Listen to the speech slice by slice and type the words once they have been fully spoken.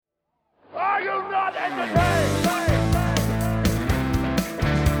Welcome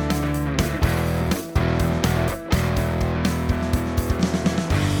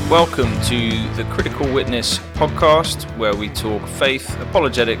to the Critical Witness podcast, where we talk faith,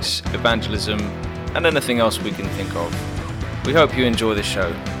 apologetics, evangelism, and anything else we can think of. We hope you enjoy the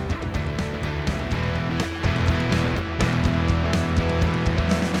show.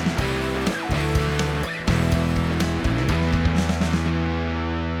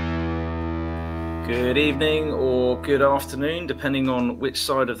 Good evening or good afternoon, depending on which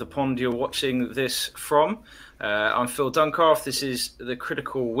side of the pond you're watching this from. I'm Phil Duncalf. This is the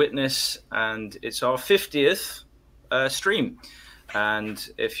Critical Witness, and it's our 50th stream. And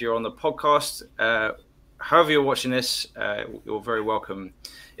if you're on the podcast, however you're watching this, you're very welcome.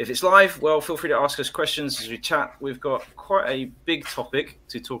 If it's live, well, feel free to ask us questions as we chat. We've got quite a big topic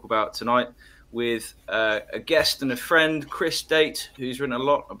to talk about tonight with a guest and a friend, Chris Date, who's written a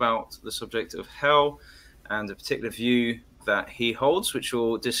lot about the subject of hell and a particular view that he holds, which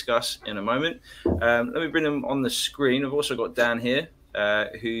we'll discuss in a moment. Let me bring them on the screen. I've also got Dan here,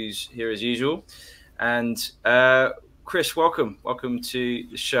 who's here as usual. And Chris, welcome to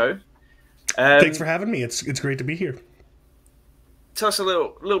the show. Thanks for having me. It's great to be here. Tell us a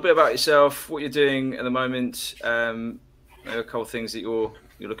little bit about yourself, what you're doing at the moment, maybe a couple of things that you're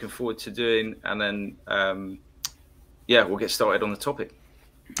looking forward to doing, and then we'll get started on the topic.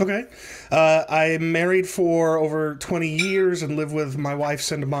 Okay. I'm married for over 20 years and live with my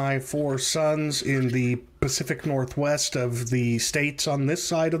wife and my 4 sons in the Pacific Northwest of the states on this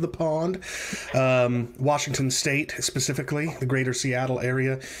side of the pond, Washington State specifically, the greater Seattle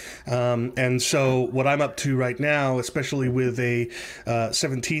area. And so what I'm up to right now, especially with a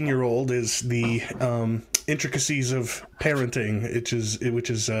 17-year-old, is the intricacies of parenting, which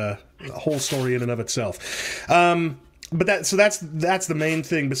is a whole story in and of itself. But that's the main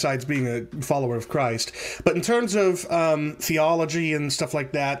thing besides being a follower of Christ. But in terms of theology and stuff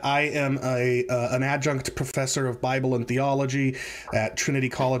like that, I am an adjunct professor of Bible and theology at Trinity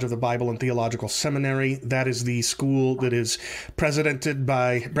College of the Bible and Theological Seminary. That is the school that is presidented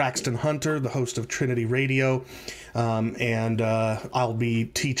by Braxton Hunter, the host of Trinity Radio. And I'll be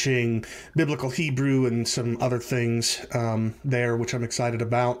teaching biblical Hebrew and some other things there, which I'm excited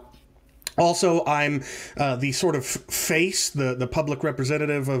about. Also, I'm the sort of face, the public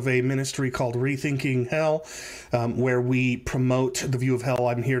representative of a ministry called Rethinking Hell, where we promote the view of hell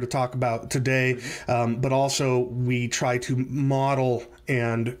I'm here to talk about today, but also we try to model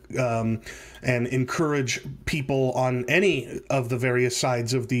and encourage people on any of the various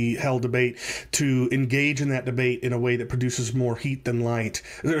sides of the hell debate to engage in that debate in a way that produces more heat than light.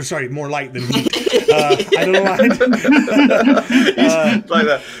 More light than heat. I don't know why. Like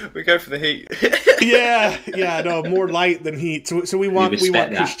that. We go for the heat. More light than heat. So we want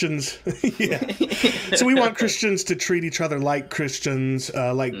Christians. So we want Christians to treat each other like Christians,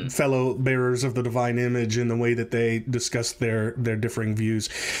 fellow bearers of the divine image in the way that they discuss their differing views.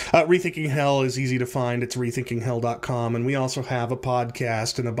 Rethinking Hell is easy to find. It's rethinkinghell.com, and we also have a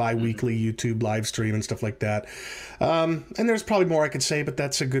podcast and a bi-weekly YouTube live stream and stuff like that. And there's probably more I could say, but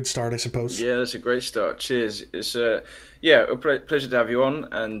that's a good start, I suppose. Yeah, that's a great start. Cheers. It's a pleasure to have you on,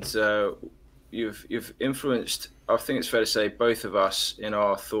 and you've influenced, I think it's fair to say, both of us in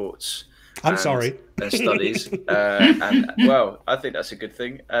our thoughts. I'm sorry. And studies. I think that's a good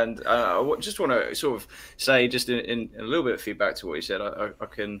thing. And I just want to sort of say, just in a little bit of feedback to what you said, I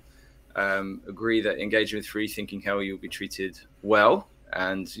can agree that engaging with Rethinking Hell, you'll be treated well.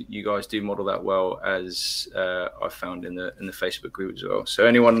 And you guys do model that well, as I found in the Facebook group as well. So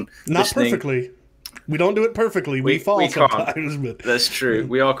anyone not listening, perfectly. We don't do it perfectly. We fall sometimes. But that's true.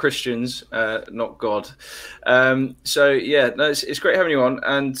 We are Christians, not God. It's great having you on.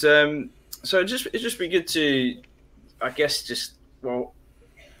 And so it'd just be good to, I guess, just while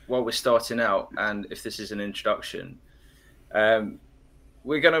we're starting out, and if this is an introduction,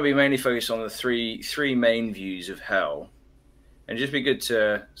 we're going to be mainly focused on the three main views of hell. And just be good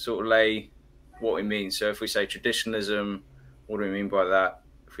to sort of lay what we mean. So if we say traditionalism, what do we mean by that?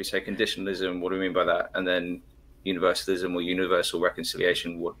 If we say conditionalism, what do we mean by that? And then universalism or universal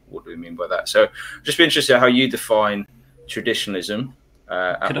reconciliation, what do we mean by that? So just be interested in how you define traditionalism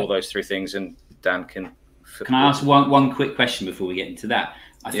and all those three things. And Dan can I ask one quick question before we get into that?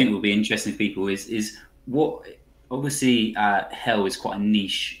 I think will be interesting for people is what, obviously hell is quite a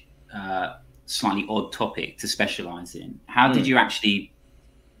niche, slightly odd topic to specialize in. How did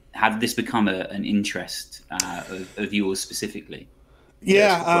this become an interest of yours specifically?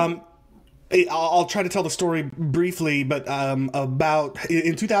 I'll try to tell the story briefly, but about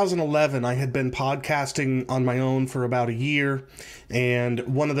in 2011, I had been podcasting on my own for about a year, and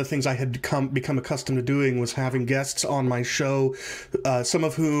one of the things I had become accustomed to doing was having guests on my show, some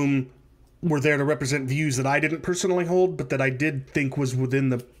of whom were there to represent views that I didn't personally hold, but that I did think was within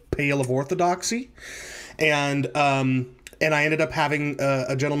the pale of orthodoxy, and I ended up having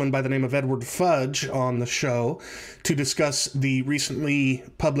a gentleman by the name of Edward Fudge on the show to discuss the recently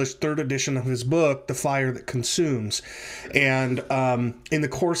published third edition of his book, The Fire That Consumes. And in the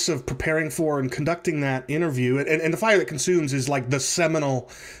course of preparing for and conducting that interview, and The Fire That Consumes is like the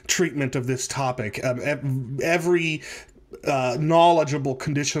seminal treatment of this topic. Every knowledgeable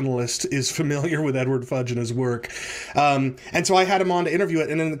conditionalist is familiar with Edward Fudge and his work. And so I had him on to interview it.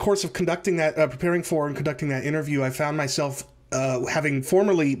 And in the course of conducting that, preparing for and conducting that interview, I found myself having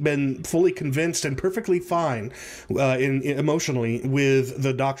formerly been fully convinced and perfectly fine emotionally with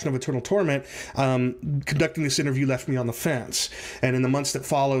the doctrine of eternal torment, conducting this interview left me on the fence. And in the months that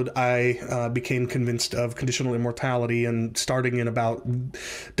followed, I became convinced of conditional immortality, and starting in about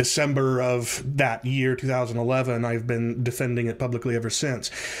December of that year, 2011, I've been defending it publicly ever since.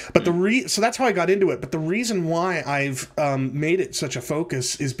 But so that's how I got into it. But the reason why I've made it such a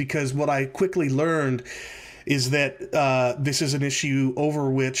focus is because what I quickly learned is that this is an issue over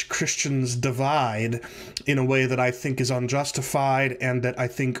which Christians divide in a way that I think is unjustified and that I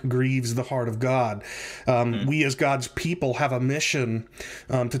think grieves the heart of God. We as God's people have a mission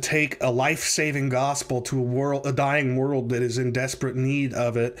to take a life-saving gospel to a dying world that is in desperate need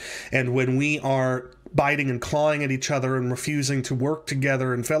of it. And when we are biting and clawing at each other and refusing to work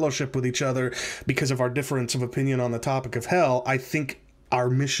together and fellowship with each other because of our difference of opinion on the topic of hell, I think our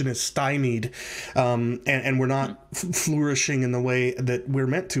mission is stymied, and we're not flourishing in the way that we're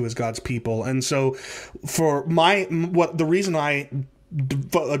meant to as God's people. And so for the reason I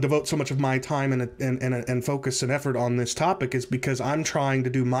devote so much of my time and focus and effort on this topic is because I'm trying to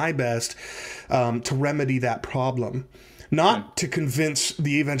do my best to remedy that problem. Not to convince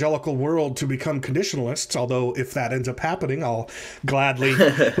the evangelical world to become conditionalists, although if that ends up happening, I'll gladly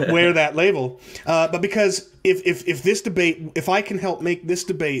wear that label. But because if I can help make this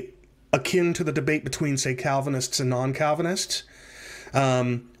debate akin to the debate between, say, Calvinists and non-Calvinists,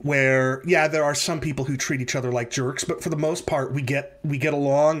 where, yeah, there are some people who treat each other like jerks, but for the most part, we get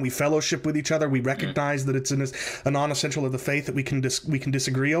along, we fellowship with each other, we recognize that it's a non-essential of the faith that we can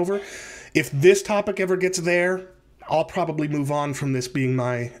disagree over. If this topic ever gets there, I'll probably move on from this being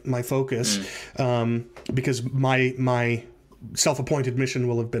my focus, because my self-appointed mission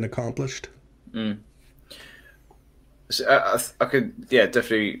will have been accomplished. So I could,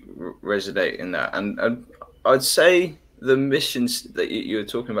 definitely resonate in that, and I'd say the missions that you were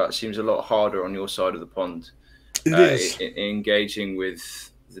talking about seems a lot harder on your side of the pond. It is engaging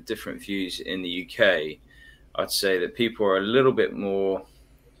with the different views in the UK. I'd say that people are a little bit more,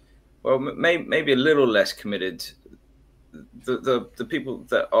 well, maybe a little less committed. The people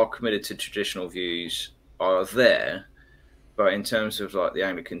that are committed to traditional views are there, but in terms of like the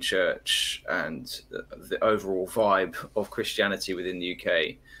Anglican Church and the overall vibe of Christianity within the UK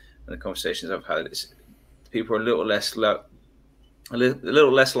and the conversations I've had, people are a little less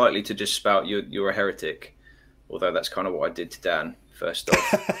likely to just spout you're a heretic, although that's kind of what I did to Dan first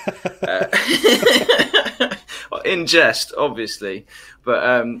off, in jest, obviously,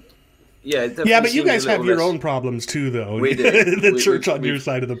 but. Yeah, but you guys have your own problems too, though. We do. The church on your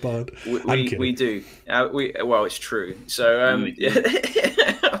side of the pond. We do. Well, it's true. So,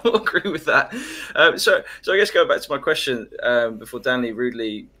 I'll agree with that. So I guess going back to my question before Danley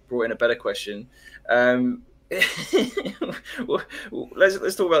rudely brought in a better question. Let's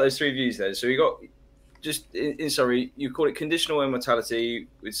talk about those three views then. So we got just in summary, you call it conditional immortality.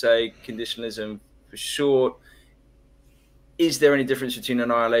 We'd say conditionalism for short. Is there any difference between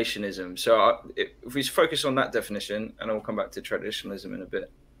annihilationism? So if we focus on that definition, and I'll come back to traditionalism in a bit.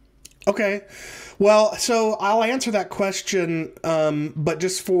 Okay. Well, so I'll answer that question, but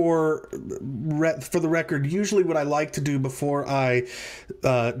just for the record, usually what I like to do before I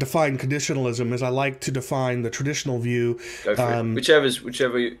define conditionalism is I like to define the traditional view. Go for it.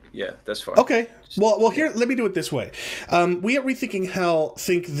 Whichever. Yeah, that's fine. Okay. Well, here, let me do it this way. We at Rethinking Hell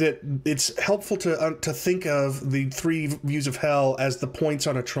think that it's helpful to think of the three views of hell as the points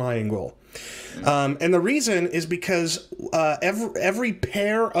on a triangle. And the reason is because every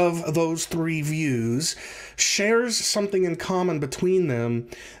pair of those three views shares something in common between them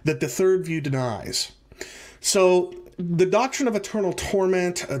that the third view denies. So the doctrine of eternal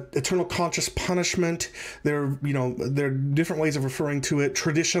torment, eternal conscious punishment, there are different ways of referring to it.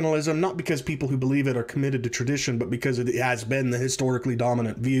 Traditionalism, not because people who believe it are committed to tradition, but because it has been the historically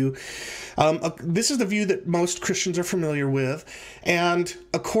dominant view. This is the view that most Christians are familiar with, and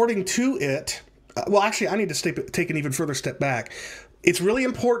according to it, well, actually, I need to take an even further step back. It's really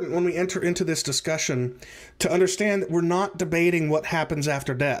important when we enter into this discussion to understand that we're not debating what happens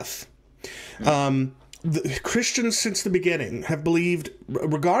after death. The Christians since the beginning have believed,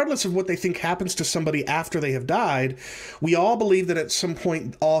 regardless of what they think happens to somebody after they have died, we all believe that at some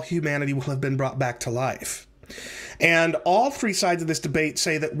point all humanity will have been brought back to life. And all three sides of this debate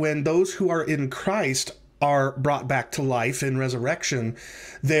say that when those who are in Christ are brought back to life in resurrection,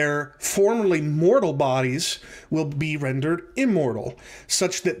 their formerly mortal bodies will be rendered immortal,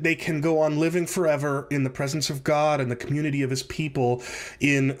 such that they can go on living forever in the presence of God and the community of his people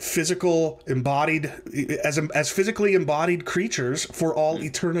in physical embodied, as physically embodied creatures for all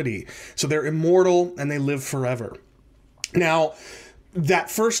eternity. So they're immortal and they live forever. Now,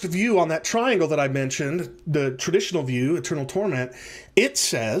 that first view on that triangle that I mentioned, the traditional view, eternal torment, it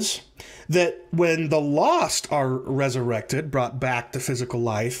says that when the lost are resurrected, brought back to physical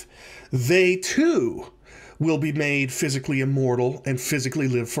life, they too will be made physically immortal and physically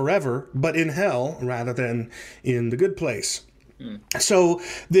live forever, but in hell rather than in the good place. So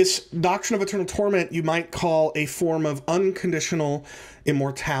this doctrine of eternal torment you might call a form of unconditional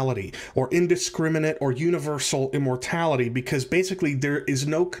immortality or indiscriminate or universal immortality, because basically there is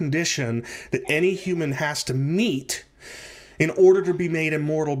no condition that any human has to meet in order to be made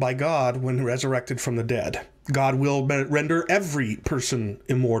immortal by God when resurrected from the dead. God will render every person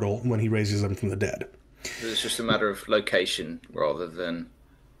immortal when he raises them from the dead. It's just a matter of location rather than...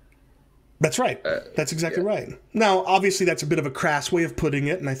 That's right. That's exactly right. Now, obviously, that's a bit of a crass way of putting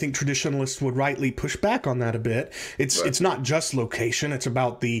it, and I think traditionalists would rightly push back on that a bit. It's not just location. It's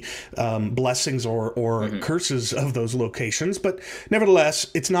about the blessings or curses of those locations. But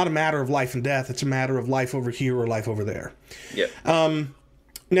nevertheless, it's not a matter of life and death. It's a matter of life over here or life over there. Yeah.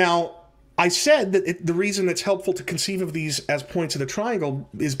 Now, I said that the reason it's helpful to conceive of these as points of the triangle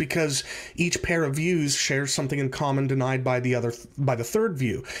is because each pair of views shares something in common denied by the third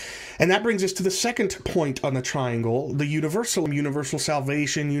view. And that brings us to the second point on the triangle, the universal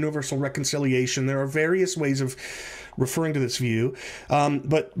salvation, universal reconciliation. There are various ways of referring to this view,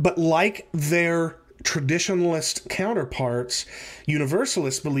 but like their traditionalist counterparts,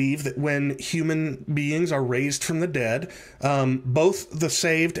 universalists believe that when human beings are raised from the dead, both the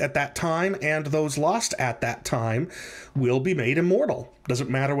saved at that time and those lost at that time will be made immortal.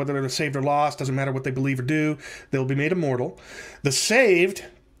 Doesn't matter whether they're saved or lost, doesn't matter what they believe or do, they'll be made immortal. The saved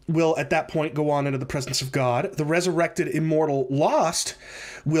will at that point go on into the presence of God. The resurrected immortal lost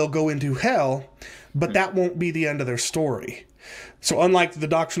will go into hell, but that won't be the end of their story. So unlike the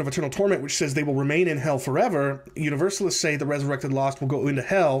doctrine of eternal torment, which says they will remain in hell forever, universalists say the resurrected lost will go into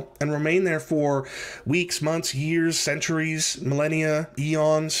hell and remain there for weeks, months, years, centuries, millennia,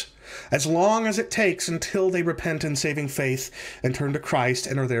 eons, as long as it takes until they repent in saving faith and turn to Christ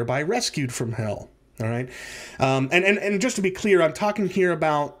and are thereby rescued from hell. All right? And just to be clear, I'm talking here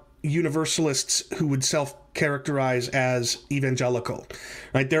about universalists who would self-characterize as evangelical.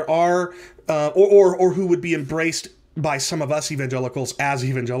 Right? There are, or who would be embraced by some of us evangelicals as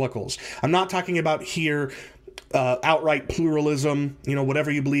evangelicals. I'm not talking about here outright pluralism,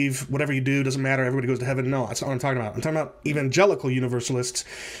 whatever you believe, whatever you do, doesn't matter, everybody goes to heaven. No, that's not what I'm talking about. I'm talking about evangelical universalists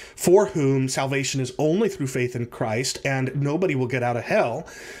for whom salvation is only through faith in Christ, and nobody will get out of hell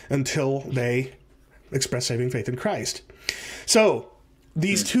until they express saving faith in Christ. So,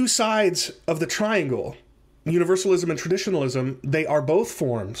 these two sides of the triangle, universalism and traditionalism, they are both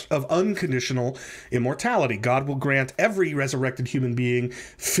forms of unconditional immortality. God will grant every resurrected human being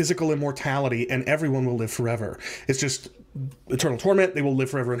physical immortality, and everyone will live forever. It's just eternal torment, they will live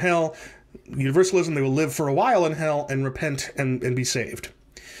forever in hell. Universalism, they will live for a while in hell and repent and be saved.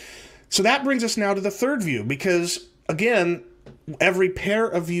 So that brings us now to the third view, because, again, every pair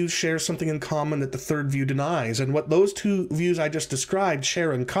of views shares something in common that the third view denies. And what those two views I just described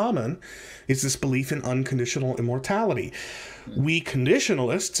share in common is this belief in unconditional immortality. We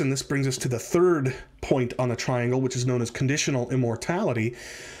conditionalists, and this brings us to the third point on the triangle, which is known as conditional immortality,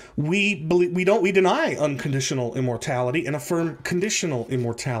 we deny unconditional immortality and affirm conditional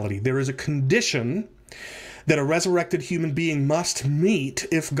immortality. There is a condition that a resurrected human being must meet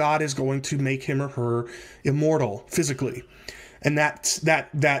if God is going to make him or her immortal physically. And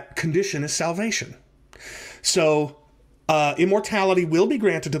that condition is salvation. So immortality will be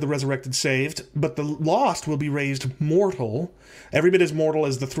granted to the resurrected saved, but the lost will be raised mortal, every bit as mortal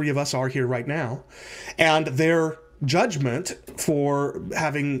as the three of us are here right now. And their judgment for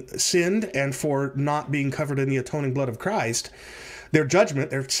having sinned and for not being covered in the atoning blood of Christ, their judgment,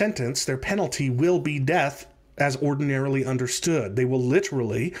 their sentence, their penalty will be death as ordinarily understood. They will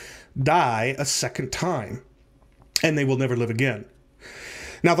literally die a second time, and they will never live again.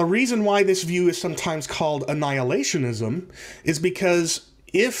 Now, the reason why this view is sometimes called annihilationism is because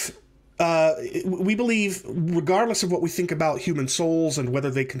if we believe, regardless of what we think about human souls and whether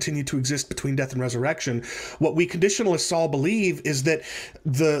they continue to exist between death and resurrection, what we conditionalists all believe is that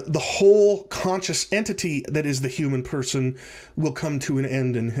the whole conscious entity that is the human person will come to an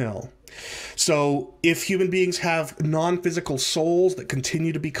end in hell. So if human beings have non-physical souls that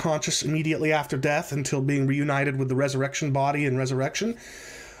continue to be conscious immediately after death until being reunited with the resurrection body in resurrection,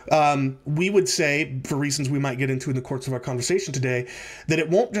 we would say, for reasons we might get into in the course of our conversation today, that it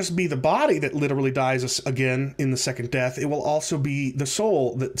won't just be the body that literally dies again in the second death. It will also be the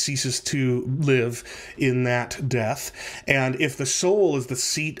soul that ceases to live in that death. And if the soul is the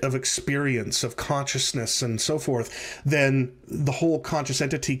seat of experience, of consciousness, and so forth, then the whole conscious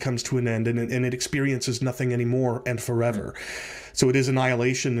entity comes to an end, and it experiences nothing anymore and forever. So it is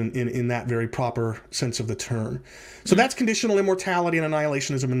annihilation in that very proper sense of the term. So that's conditional immortality and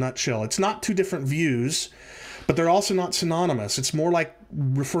annihilationism in a nutshell. It's not two different views, but they're also not synonymous. It's more like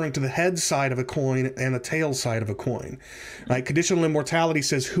referring to the head side of a coin and the tail side of a coin. Right? Conditional immortality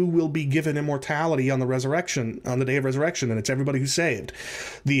says who will be given immortality on the resurrection, on the day of resurrection, and it's everybody who's saved.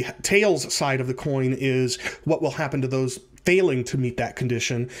 The tails side of the coin is what will happen to those failing to meet that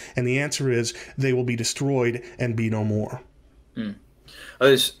condition, and the answer is they will be destroyed and be no more. Oh,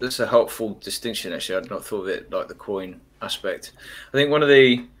 that's a helpful distinction, actually. I'd not thought of it like the coin aspect. I think one of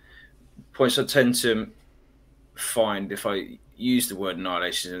the points I tend to find if I use the word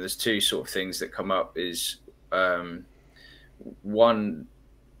annihilation, and there's two sort of things that come up, is one,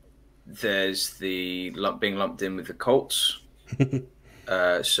 there's the being lumped in with the cults.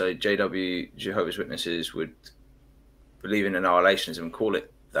 So JW, Jehovah's Witnesses, would believe in annihilationism and call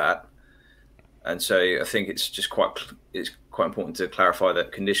it that. And so I think it's quite important to clarify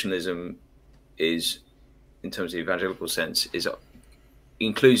that conditionalism is, in terms of the evangelical sense,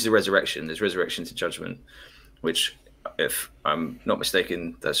 includes the resurrection. There's resurrection to judgment, which, if I'm not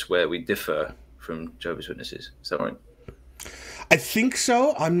mistaken, that's where we differ from Jehovah's Witnesses. Is that right? I think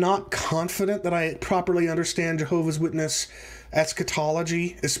so. I'm not confident that I properly understand Jehovah's Witness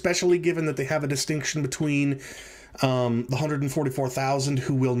eschatology, especially given that they have a distinction between the 144,000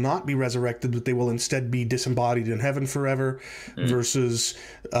 who will not be resurrected, but they will instead be disembodied in heaven forever, versus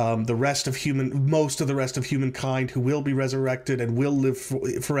most of the rest of humankind who will be resurrected and will live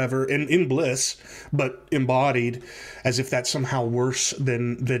forever in bliss, but embodied, as if that's somehow worse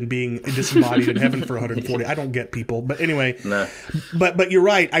than being disembodied in heaven for 140. I don't get people, but anyway. No. But you're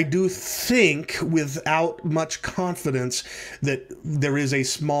right. I do think, without much confidence, that there is a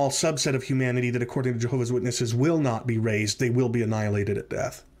small subset of humanity that, according to Jehovah's Witnesses, will not be raised. They will be annihilated at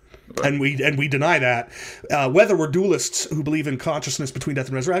death. Right. And we deny that. Whether we're dualists who believe in consciousness between death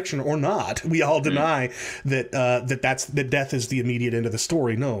and resurrection or not, we all deny that death is the immediate end of the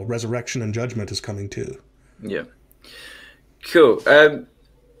story. No, resurrection and judgment is coming too. Yeah. Cool.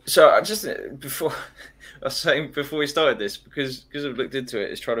 So I just before we started this, because I've looked into it,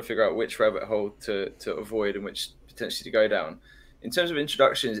 is trying to figure out which rabbit hole to avoid and which potentially to go down. In terms of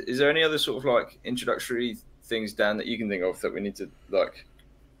introductions, is there any other sort of like introductory things, Dan, that you can think of that we need to like?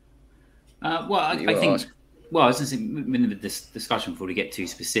 I think. Well, I was going to say, in this discussion, before we get too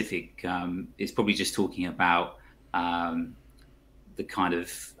specific, it's probably just talking about the kind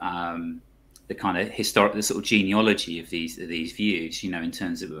of historic, the sort of genealogy of these views, in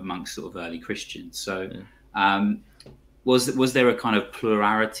terms of amongst sort of early Christians. So, was there a kind of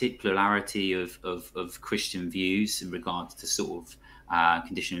plurality of Christian views in regards to sort of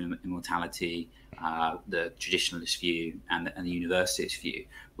conditional immortality, the traditionalist view and the universalist view?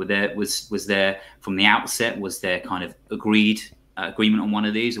 Was there from the outset, was there kind of agreement on one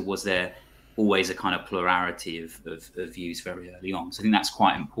of these, or was there always a kind of plurality of views very early on? So I think that's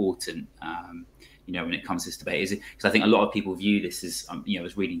quite important, when it comes to this debate, because I think a lot of people view this as, I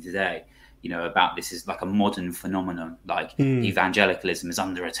was reading today, about this as like a modern phenomenon, like evangelicalism is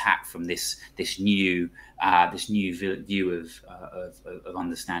under attack from this new view of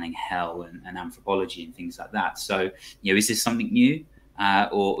understanding hell and anthropology and things like that. So, is this something new,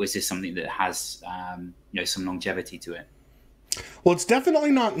 or is this something that has some longevity to it? Well, it's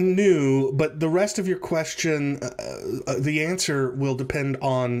definitely not new, but the rest of your question, the answer will depend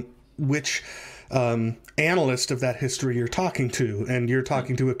on which analyst of that history you're talking to, and you're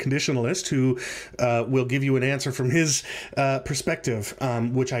talking to a conditionalist who will give you an answer from his perspective,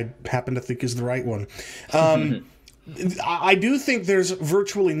 which I happen to think is the right one. I do think there's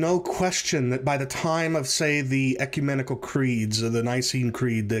virtually no question that by the time of, say, the ecumenical creeds, the Nicene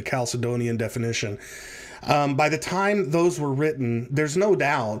Creed, the Chalcedonian definition, by the time those were written, there's no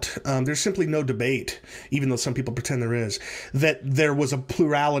doubt, there's simply no debate, even though some people pretend there is, that there was a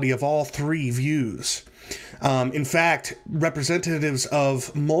plurality of all three views. In fact, representatives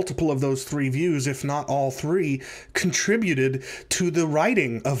of multiple of those three views, if not all three, contributed to the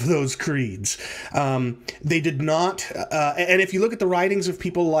writing of those creeds. They did not, and if you look at the writings of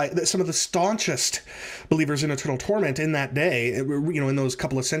people like some of the staunchest believers in eternal torment in that day, in those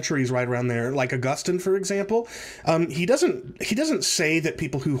couple of centuries right around there, like Augustine, for example, he doesn't say that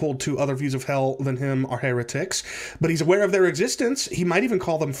people who hold to other views of hell than him are heretics, but he's aware of their existence. He might even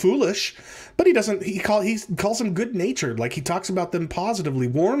call them foolish, but he doesn't. He calls them good-natured. Like, he talks about them positively,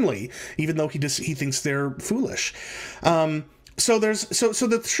 warmly, even though he thinks they're foolish. So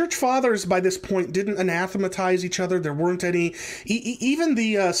the church fathers by this point didn't anathematize each other. There weren't any. Even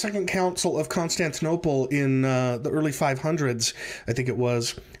the Second Council of Constantinople in the early 500s, I think it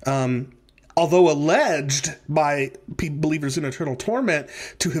was. Although alleged by believers in eternal torment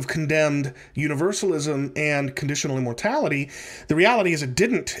to have condemned universalism and conditional immortality, the reality is it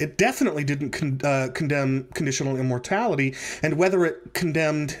didn't. It definitely didn't condemn conditional immortality, and whether it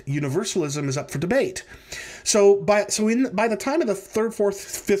condemned universalism is up for debate. So by the time of the 3rd,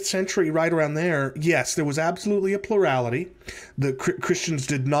 4th, 5th century, right around there, yes, there was absolutely a plurality. The Christians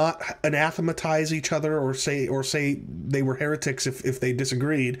did not anathematize each other or say they were heretics if they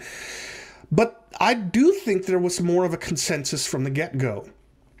disagreed. But I do think there was more of a consensus from the get-go.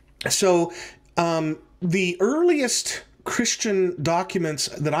 So the earliest Christian documents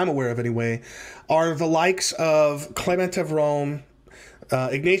that I'm aware of anyway are the likes of Clement of Rome,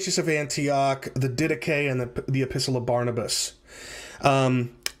 Ignatius of Antioch, the Didache, and the Epistle of Barnabas.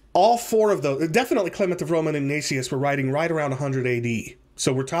 All four of those, definitely Clement of Rome and Ignatius, were writing right around 100 AD.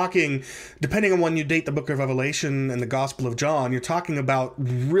 So we're talking, depending on when you date the book of Revelation and the Gospel of John, you're talking about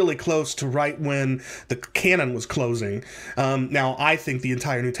really close to right when the canon was closing. Now, I think the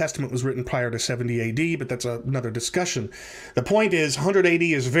entire New Testament was written prior to 70 AD, but that's another discussion. The point is, 100 AD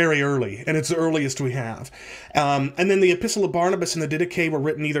is very early, and it's the earliest we have. And then the Epistle of Barnabas and the Didache were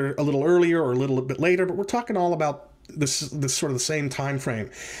written either a little earlier or a little bit later, but we're talking all about this sort of the same time frame.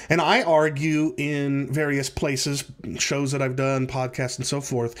 And I argue in various places, shows that I've done, podcasts and so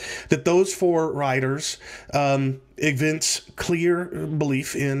forth, that those four writers evince clear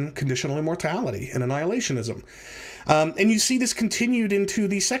belief in conditional immortality and annihilationism. And you see this continued into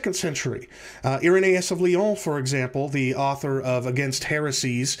the 2nd century. Irenaeus of Lyon, for example, the author of Against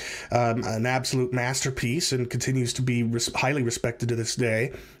Heresies, an absolute masterpiece and continues to be highly respected to this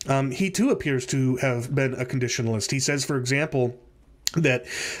day, he too appears to have been a conditionalist. He says, for example, that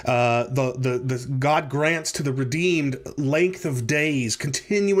the God grants to the redeemed length of days,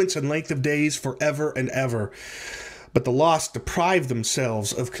 continuance and length of days forever and ever. But the lost deprive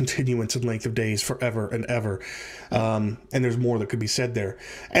themselves of continuance and length of days forever and ever. And there's more that could be said there.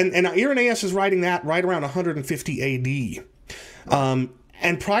 And Irenaeus is writing that right around 150 AD.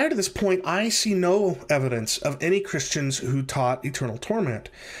 And prior to this point, I see no evidence of any Christians who taught eternal torment.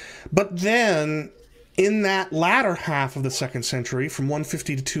 But then, in that latter half of the 2nd century, from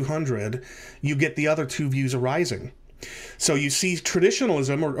 150 to 200, you get the other two views arising. So you see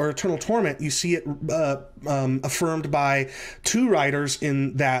traditionalism or eternal torment, you see it affirmed by two writers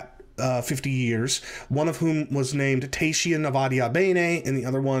in that 50 years, one of whom was named Tatian of Adiabene and the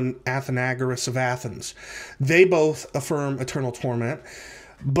other one Athenagoras of Athens. They both affirm eternal torment,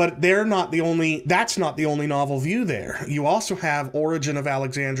 but that's not the only novel view there. You also have Origen of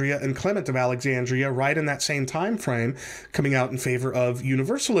Alexandria and Clement of Alexandria right in that same time frame coming out in favor of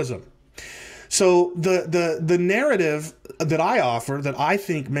universalism. So the narrative that I offer, that I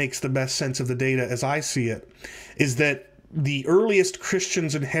think makes the best sense of the data as I see it, is that the earliest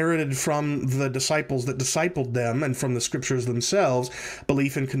Christians inherited from the disciples that discipled them and from the scriptures themselves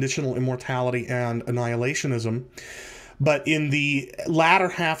belief in conditional immortality and annihilationism. But in the latter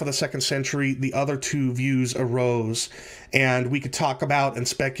half of the 2nd century, the other two views arose, and we could talk about and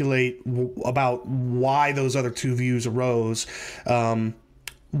speculate about why those other two views arose.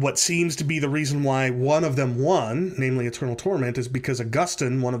 What seems to be the reason why one of them won, namely eternal torment, is because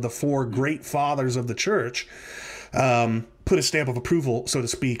Augustine, one of the four great fathers of the church, put a stamp of approval, so to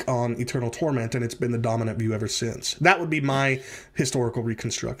speak, on eternal torment, and it's been the dominant view ever since. That would be my historical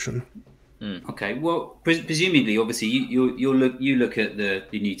reconstruction. Okay, well, presumably, obviously, you look at the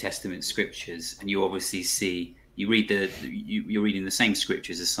New Testament scriptures, and you obviously see you're reading the same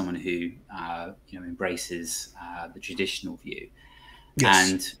scriptures as someone who embraces the traditional view.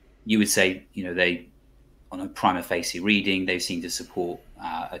 Yes. And you would say, they on a prima facie reading, they seem to support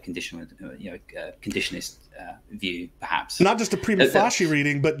a conditionalist view, perhaps. Not just a prima facie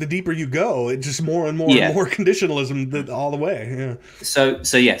reading, but the deeper you go, it's just more and more and more conditionalism all the way. Yeah.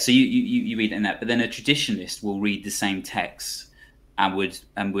 So you read it in that, but then a traditionalist will read the same text and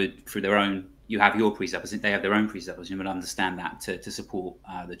would through their own. You have your presupposition; they have their own presupposition, and would understand that to support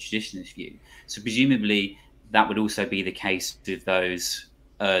the traditionalist view. So presumably, that would also be the case with those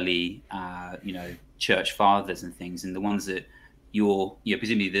early, church fathers and things, and the ones that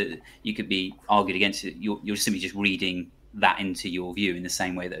presumably that you could be argued against it. You're simply just reading that into your view in the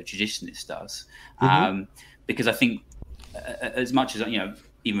same way that a traditionalist does. Because I think, as much as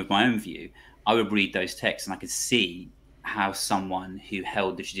even with my own view, I would read those texts and I could see how someone who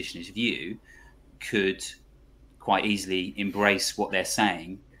held the traditionalist view could quite easily embrace what they're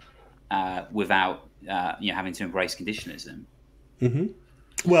saying without having to embrace conditionalism. Mm-hmm.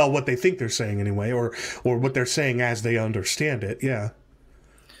 Well, what they think they're saying anyway, or what they're saying as they understand it, yeah.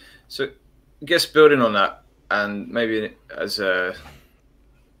 So, I guess building on that, and maybe as a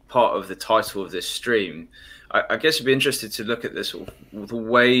part of the title of this stream, I guess I'd be interested to look at this, the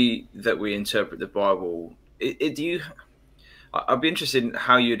way that we interpret the Bible. I'd be interested in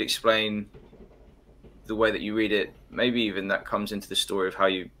how you'd explain the way that you read it. Maybe even that comes into the story of how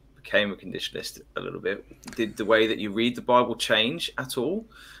you became a conditionalist a little bit. Did the way that you read the Bible change at all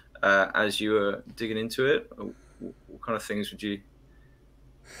as you were digging into it? What kind of things would you...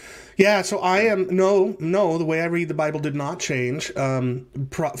 Yeah, so the way I read the Bible did not change.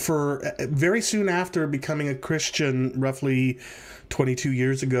 For very soon after becoming a Christian, roughly 22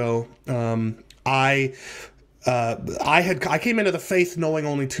 years ago, I came into the faith knowing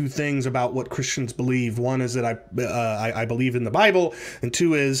only two things about what Christians believe. One is that I believe in the Bible, and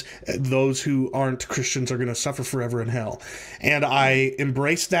two is those who aren't Christians are going to suffer forever in hell. And I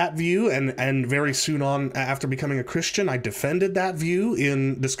embraced that view, and very soon on after becoming a Christian, I defended that view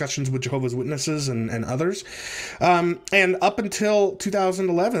in discussions with Jehovah's Witnesses and others. And up until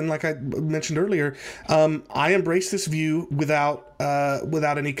 2011, like I mentioned earlier, I embraced this view without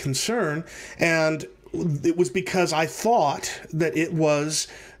any concern, and it was because I thought that it was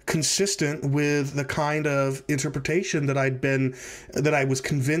consistent with the kind of interpretation that I was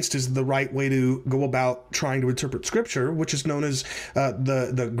convinced is the right way to go about trying to interpret Scripture, which is known as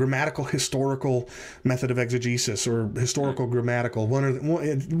the grammatical historical method of exegesis, or historical grammatical, one or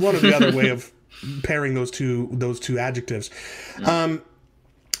the other way of pairing those two adjectives.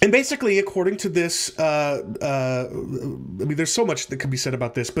 And basically, according to this, I mean, there's so much that could be said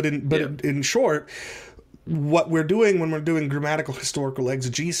about this, but in short, what we're doing when we're doing grammatical historical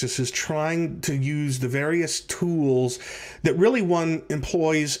exegesis is trying to use the various tools that really one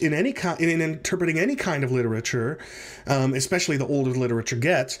employs in interpreting any kind of literature, especially the older literature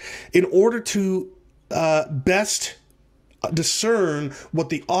gets, in order to best discern what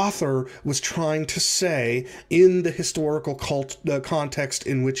the author was trying to say in the historical context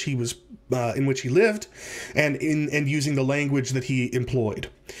in which he was in which he lived, and using the language that he employed.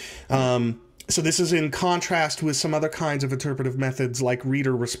 So this is in contrast with some other kinds of interpretive methods like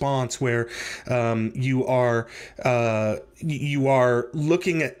reader response, where you are very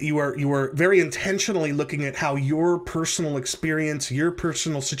intentionally looking at how your personal experience, your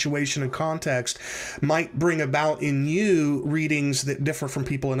personal situation and context might bring about in you readings that differ from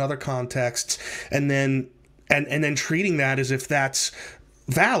people in other contexts, and then treating that as if that's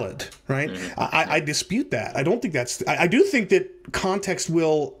valid, right? Mm-hmm. I dispute that. I don't think that's... I do think that context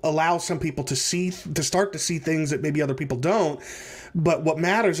will allow some people to start to see things that maybe other people don't, but what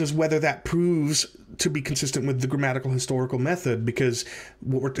matters is whether that proves to be consistent with the grammatical historical method, because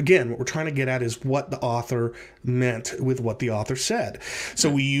what we're trying to get at is what the author meant with what the author said. So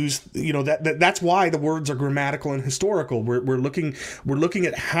we use, that's why the words are grammatical and historical. We're looking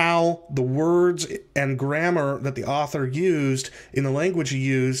at how the words and grammar that the author used in the language he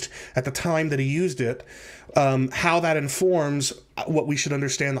used at the time that he used it, how that informs what we should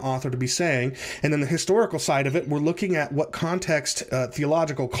understand the author to be saying. And then the historical side of it, we're looking at what context,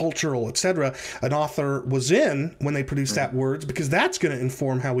 theological, cultural, etc., an author was in when they produced that words, because that's going to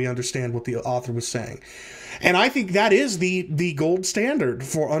inform how we understand what the author was saying. And I think that is the gold standard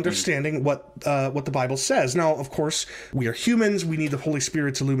for understanding what the Bible says. Now, of course, we are humans. We need the Holy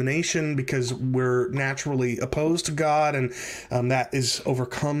Spirit's illumination because we're naturally opposed to God, and that is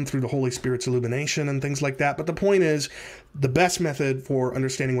overcome through the Holy Spirit's illumination and things like that. But the point is, the best method for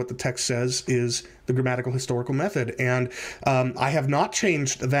understanding what the text says is the grammatical historical method. And I have not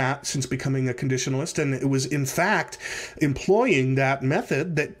changed that since becoming a conditionalist. And it was, in fact, employing that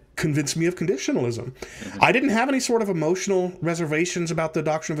method that convinced me of conditionalism. I didn't have any sort of emotional reservations about the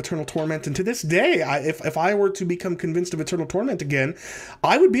doctrine of eternal torment, and to this day, if I were to become convinced of eternal torment again,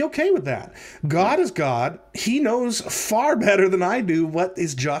 I would be okay with that. God is God. He knows far better than I do what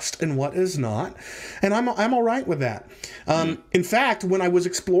is just and what is not, and I'm all right with that. In fact, when I was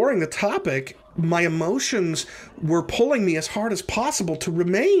exploring the topic, my emotions were pulling me as hard as possible to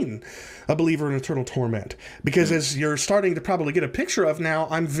remain a believer in eternal torment. Because as you're starting to probably get a picture of now,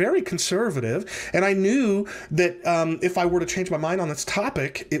 I'm very conservative, and I knew that if I were to change my mind on this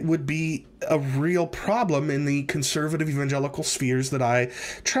topic, it would be a real problem in the conservative evangelical spheres that I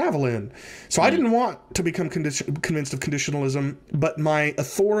travel in. So I didn't want to become convinced of conditionalism, but my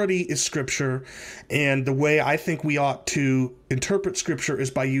authority is Scripture, and the way I think we ought to interpret Scripture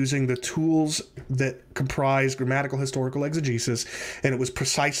is by using the tools that comprise grammatical historical exegesis, and it was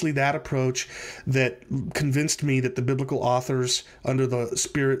precisely that approach that convinced me that the biblical authors, under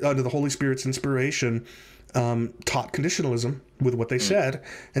the Holy Spirit's inspiration, taught conditionalism with what they said,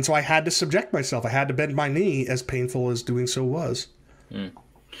 and so I had to subject myself. I had to bend my knee, as painful as doing so was. Well,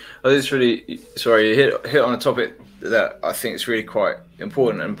 it's really, sorry, you hit on a topic that I think is really quite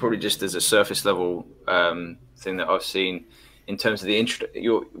important, and probably just as a surface level thing that I've seen in terms of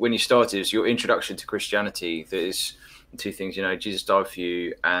when you started, your introduction to Christianity. There's two things, Jesus died for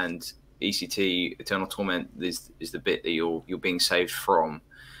you, and ECT, eternal torment, is the bit that you're being saved from.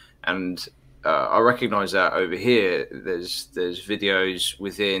 And I recognize that over here there's videos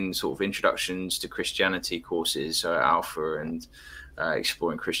within sort of introductions to Christianity courses, so Alpha and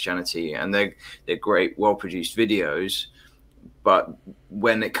Exploring Christianity, and they're great, well-produced videos. But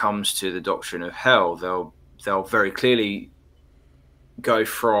when it comes to the doctrine of hell, they'll very clearly go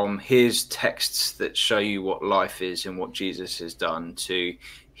from here's texts that show you what life is and what Jesus has done, to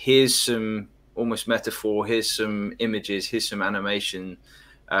here's some almost metaphor, here's some images, here's some animation.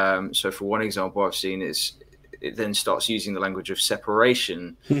 So for one example I've seen is it then starts using the language of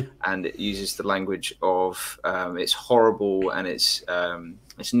separation, and it uses the language of it's horrible and it's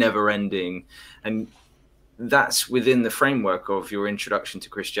never ending, and that's within the framework of your introduction to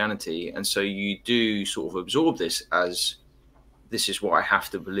Christianity. And so you do sort of absorb this as, this is what I have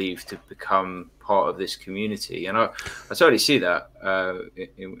to believe to become part of this community. And I totally see that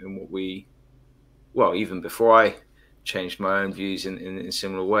in what we, well, even before I changed my own views in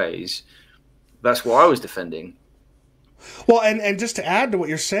similar ways, that's what I was defending. Well, and just to add to what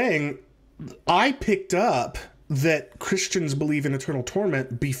you're saying, I picked up that Christians believe in eternal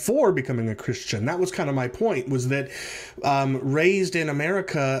torment before becoming a Christian. That was kind of my point, was that raised in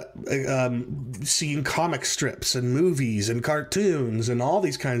America, seeing comic strips and movies and cartoons and all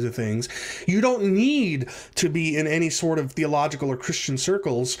these kinds of things, you don't need to be in any sort of theological or Christian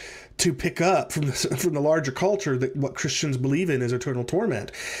circles to pick up from the larger culture that what Christians believe in is eternal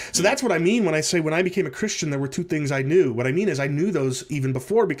torment. So that's what I mean when I say when I became a Christian, there were two things I knew. What I mean is I knew those even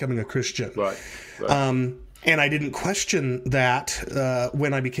before becoming a Christian. Right. And I didn't question that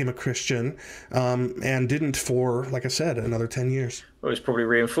when I became a Christian, and didn't for, like I said, another 10 years. Well, it was probably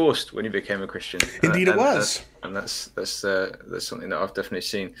reinforced when you became a Christian. Indeed, it was. And that's something that I've definitely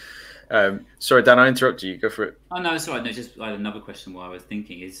seen. Sorry, Dan, I interrupted you. Go for it. Oh no, it's all right. No, just I had another question. While I was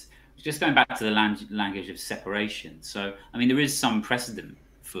thinking is just going back to the language of separation. So, I mean, there is some precedent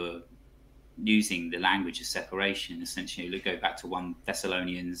for using the language of separation. Essentially, go back to 1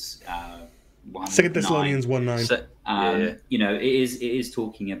 Thessalonians. 2 Thessalonians 1:9. You know, it is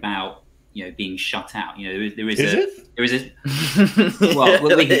talking about, you know, being shut out. You know, there is a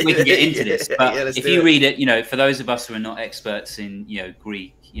well, we can get into this, but if you read it, you know, for those of us who are not experts in, you know,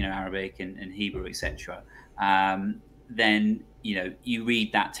 Greek, you know, Arabic and Hebrew, etc., then, you know, you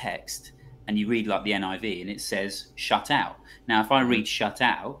read that text and you read like the NIV and it says shut out. Now, if I read shut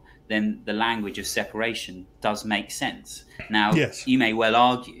out, then the language of separation does make sense. Now, yes, you may well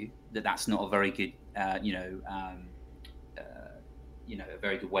argue that that's not a very good, a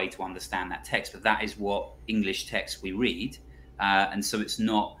very good way to understand that text. But that is what English text we read, and so it's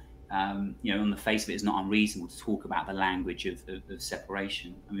not, on the face of it, it's not unreasonable to talk about the language of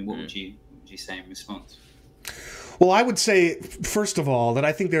separation. I mean, what would you say in response? Well, I would say, first of all, that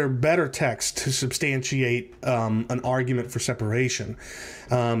I think there are better texts to substantiate an argument for separation.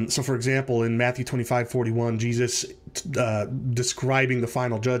 So, for example, in Matthew 25:41, Jesus, describing the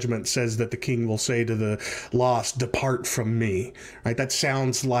final judgment, says that the king will say to the lost, "Depart from me." Right? That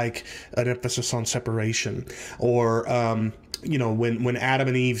sounds like an emphasis on separation. Or when Adam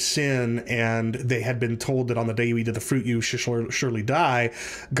and Eve sin and they had been told that on the day you eat of the fruit you shall surely die,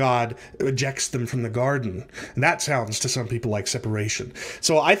 God ejects them from the garden. And that sounds to some people like separation.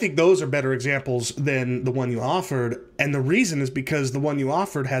 So I think those are better examples than the one you offered. And the reason is because the one you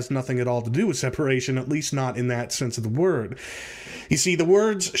offered has nothing at all to do with separation, at least not in that sense of the word. You see, the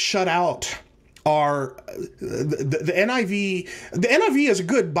words shut out are the NIV. The NIV is a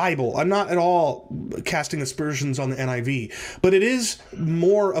good Bible. I'm not at all casting aspersions on the NIV, but it is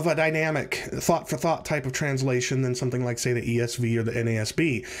more of a dynamic thought for thought type of translation than something like, say, the ESV or the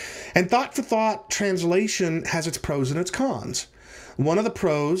NASB. And thought for thought translation has its pros and its cons. One of the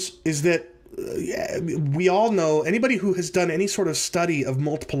pros is that we all know, anybody who has done any sort of study of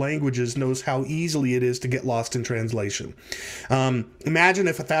multiple languages knows how easily it is to get lost in translation. Imagine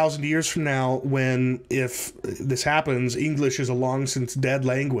if 1,000 years from now, if this happens, English is a long since dead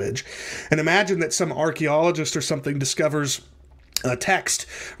language, and imagine that some archaeologist or something discovers a text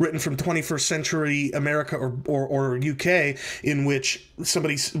written from 21st century America or UK in which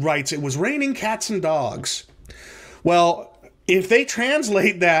somebody writes, "It was raining cats and dogs." Well, if they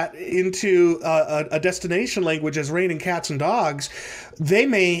translate that into a destination language as raining cats and dogs, they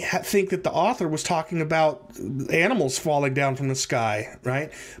may think that the author was talking about animals falling down from the sky,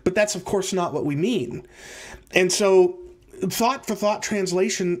 right? But that's, of course, not what we mean. And so thought for thought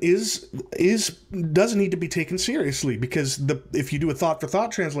translation does need to be taken seriously, because if you do a thought for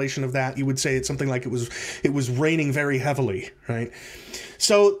thought translation of that, you would say it's something like it was raining very heavily, right?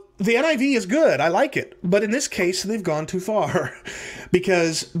 So the NIV is good. I like it. But in this case, they've gone too far,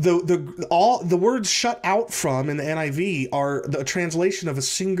 because the words shut out from in the NIV are the translation of a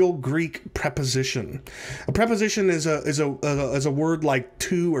single Greek preposition. A preposition is a word like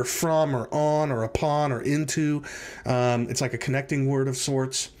to or from or on or upon or into. It's like a connecting word of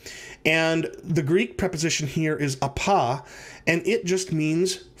sorts. And the Greek preposition here is apa, and it just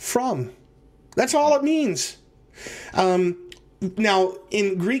means from. That's all it means. Now,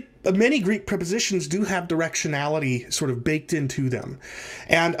 in Greek, many Greek prepositions do have directionality sort of baked into them.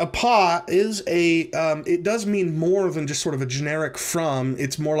 And apa is it does mean more than just sort of a generic from.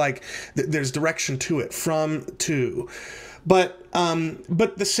 It's more like there's direction to it, from, to. But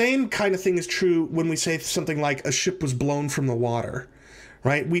the same kind of thing is true when we say something like a ship was blown from the water.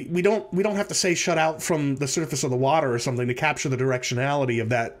 Right? We don't have to say shut out from the surface of the water or something to capture the directionality of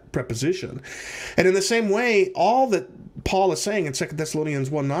that preposition. And in the same way, all that Paul is saying in 2 Thessalonians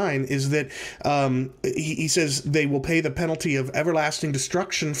 1:9 is that he says they will pay the penalty of everlasting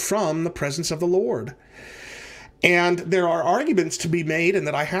destruction from the presence of the Lord. And there are arguments to be made, and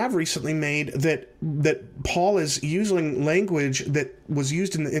that I have recently made, that Paul is using language that was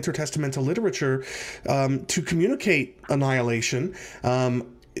used in the intertestamental literature to communicate annihilation.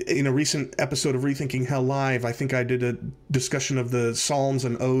 In a recent episode of Rethinking Hell Live, I think I did a discussion of the Psalms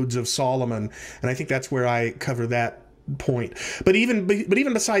and Odes of Solomon, and I think that's where I cover that point. But even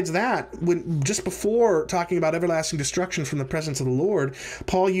besides that, when just before talking about everlasting destruction from the presence of the Lord,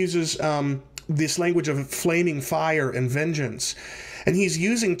 Paul uses this language of flaming fire and vengeance. And he's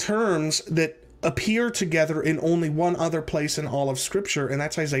using terms that appear together in only one other place in all of Scripture, and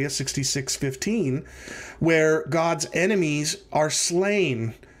that's Isaiah 66:15, where God's enemies are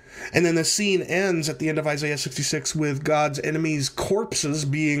slain. And then the scene ends at the end of Isaiah 66 with God's enemies' corpses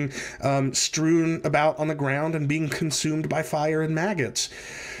being strewn about on the ground and being consumed by fire and maggots.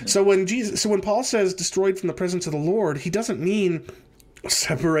 So when Paul says destroyed from the presence of the Lord, he doesn't mean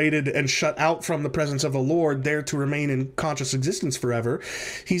separated and shut out from the presence of the Lord, there to remain in conscious existence forever.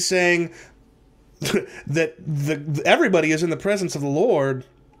 He's saying that everybody is in the presence of the Lord,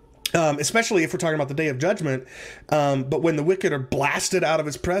 especially if we're talking about the day of judgment. But when the wicked are blasted out of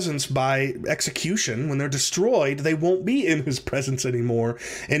his presence by execution, when they're destroyed, they won't be in his presence any more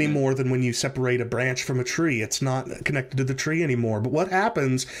than when you separate a branch from a tree. It's not connected to the tree anymore. But what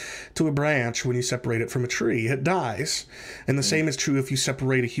happens to a branch when you separate it from a tree? It dies. And the same is true if you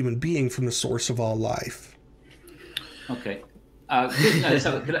separate a human being from the source of all life. Okay.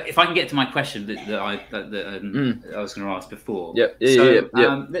 So if I can get to my question that I was going to ask before.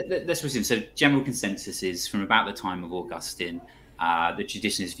 Let's resume. So general consensus is from about the time of Augustine, the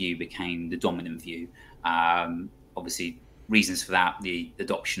traditionalist view became the dominant view. Obviously, reasons for that: the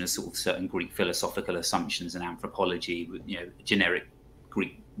adoption of sort of certain Greek philosophical assumptions and anthropology. Generic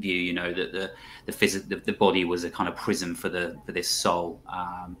Greek view. That the body was a kind of prism for this soul,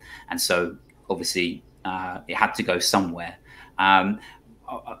 and so obviously it had to go somewhere. I'd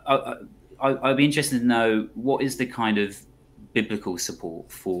be interested to know what is the kind of biblical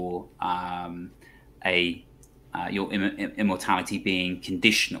support for your immortality being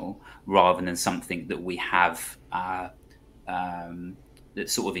conditional rather than something that we have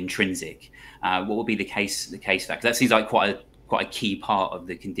that's sort of intrinsic. What would be the case for that? Because that seems like quite a key part of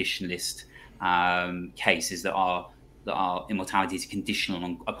the conditionalist case, is that our immortality is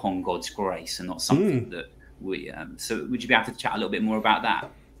conditional upon God's grace and not something that we. So would you be able to chat a little bit more about that?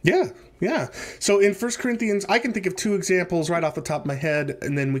 Yeah. So in 1 Corinthians, I can think of 2 examples right off the top of my head,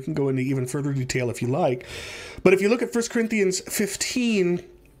 and then we can go into even further detail if you like. But if you look at 1 Corinthians 15,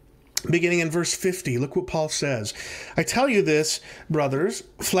 beginning in verse 50, look what Paul says. I tell you this, brothers,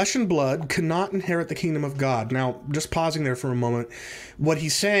 flesh and blood cannot inherit the kingdom of God. Now, just pausing there for a moment. What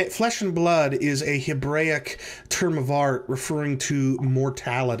he's saying, flesh and blood is a Hebraic term of art referring to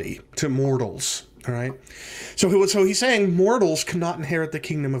mortality, to mortals. All right. So he's saying mortals cannot inherit the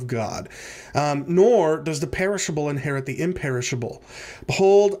kingdom of God, nor does the perishable inherit the imperishable.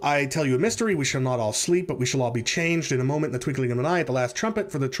 Behold, I tell you a mystery. We shall not all sleep, but we shall all be changed in a moment, in the twinkling of an eye, at the last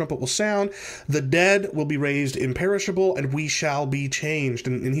trumpet. For the trumpet will sound. The dead will be raised imperishable, and we shall be changed.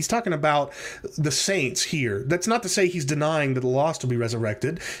 And he's talking about the saints here. That's not to say he's denying that the lost will be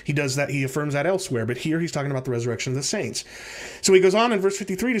resurrected. He does that. He affirms that elsewhere. But here he's talking about the resurrection of the saints. So he goes on in verse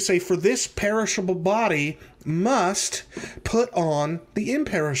 53 to say, for this perishable body must put on the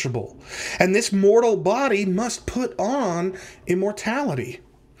imperishable, and this mortal body must put on immortality.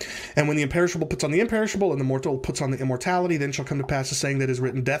 And when the imperishable puts on the imperishable, and the mortal puts on the immortality, then shall come to pass the saying that is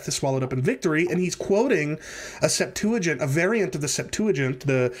written, death is swallowed up in victory. And he's quoting a Septuagint, a variant of the Septuagint,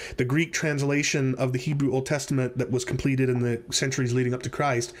 the Greek translation of the Hebrew Old Testament that was completed in the centuries leading up to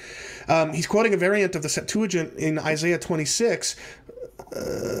Christ. He's quoting a variant of the Septuagint in Isaiah 26.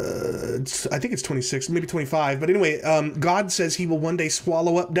 I think it's 26, maybe 25. But anyway, God says he will one day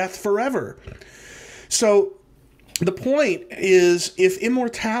swallow up death forever. So the point is, if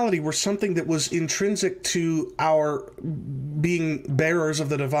immortality were something that was intrinsic to our being bearers of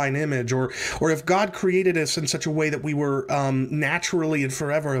the divine image, or if God created us in such a way that we were naturally and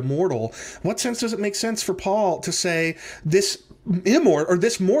forever immortal, what sense does it make sense for Paul to say this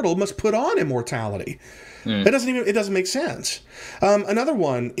this mortal must put on immortality? It doesn't make sense. Another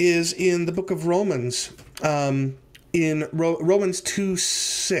one is in the book of Romans, in Romans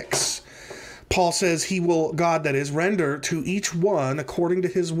 2:6. Paul says he will, God that is, render to each one according to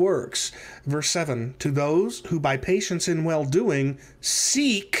his works. Verse 7, to those who by patience in well-doing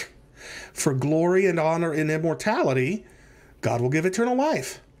seek for glory and honor and immortality, God will give eternal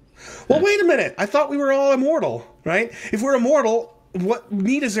life. Well, wait a minute. I thought we were all immortal, right? If we're immortal, what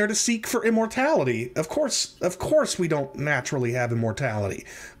need is there to seek for immortality? Of course we don't naturally have immortality.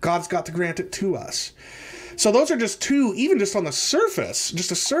 God's got to grant it to us. So those are just two, even just on the surface, just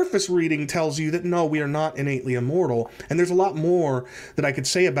a surface reading tells you that no, we are not innately immortal. And there's a lot more that I could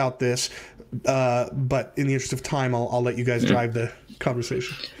say about this, but in the interest of time, I'll let you guys drive the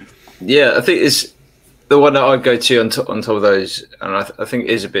conversation. Yeah, I think it's the one that I'd go to on top of those, and I think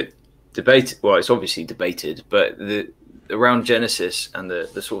it is a bit debated. Well, it's obviously debated, but around Genesis and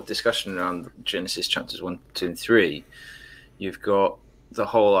the sort of discussion around Genesis chapters 1, 2, and 3, you've got the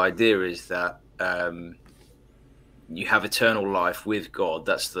whole idea is that you have eternal life with God.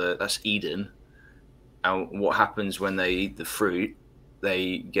 That's Eden. And what happens when they eat the fruit?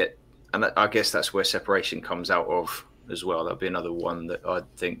 They get, and I guess that's where separation comes out of as well. That'd be another one that I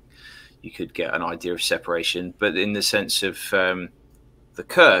think you could get an idea of separation. But in the sense of the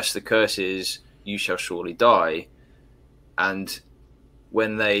curse is you shall surely die. And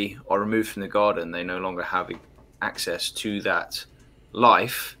when they are removed from the garden, they no longer have access to that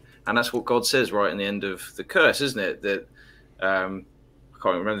life. And that's what God says right in the end of the curse, isn't it? That I can't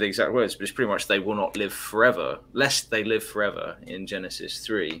remember the exact words, but it's pretty much they will not live forever, lest they live forever in Genesis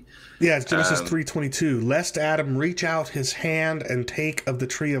 3. Yeah, it's Genesis 3:22. Lest Adam reach out his hand and take of the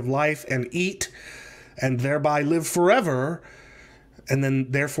tree of life and eat, and thereby live forever. And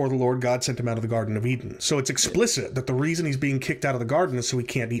then, therefore, the Lord God sent him out of the Garden of Eden. So it's explicit that the reason he's being kicked out of the garden is so he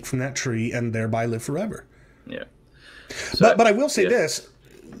can't eat from that tree and thereby live forever. Yeah. So, but I will say this.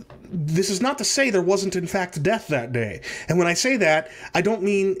 This is not to say there wasn't, in fact, death that day. And when I say that, I don't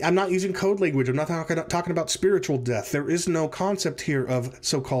mean, I'm not using code language. I'm not talking about spiritual death. There is no concept here of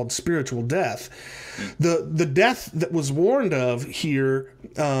so-called spiritual death. The death that was warned of here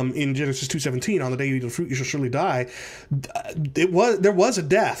in Genesis 2:17, on the day you eat the fruit, you shall surely die. There was a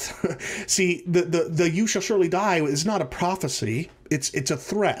death. See, the you shall surely die is not a prophecy. it's a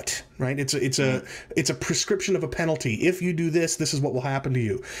threat, right? It's a prescription of a penalty. If you do this, this is what will happen to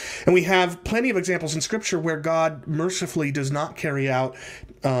you. And we have plenty of examples in Scripture where God mercifully does not carry out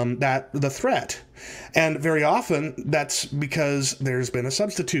the threat. And very often that's because there's been a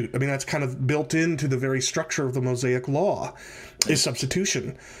substitute. I mean, that's kind of built into the very structure of the Mosaic Law, is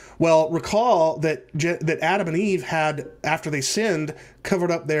substitution. Well, recall that Adam and Eve had, after they sinned,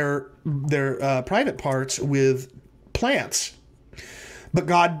 covered up their private parts with plants. But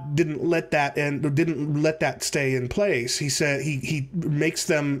God didn't let that stay in place. He said he makes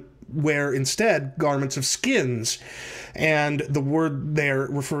them wear instead garments of skins. And the word there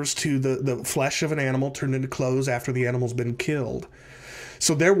refers to the flesh of an animal turned into clothes after the animal's been killed.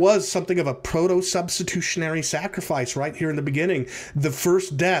 So there was something of a proto-substitutionary sacrifice right here in the beginning. The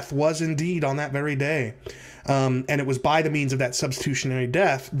first death was indeed on that very day. And it was by the means of that substitutionary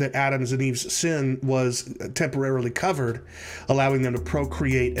death that Adam's and Eve's sin was temporarily covered, allowing them to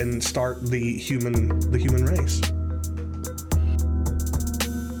procreate and start the human race.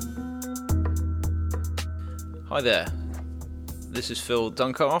 Hi there. This is Phil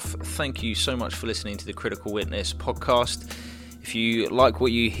Dunkoff. Thank you so much for listening to the Critical Witness podcast. If you like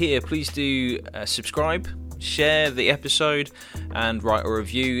what you hear, please do subscribe, share the episode, and write a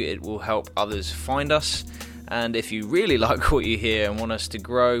review. It will help others find us. And if you really like what you hear and want us to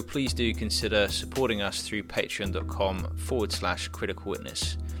grow, please do consider supporting us through patreon.com/Critical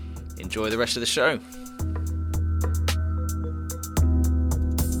Witness. Enjoy the rest of the show.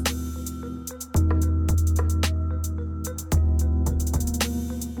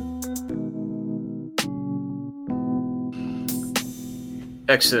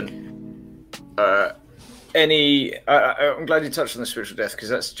 Excellent. I'm glad you touched on the spiritual death, because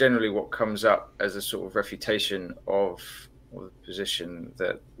that's generally what comes up as a sort of refutation of the position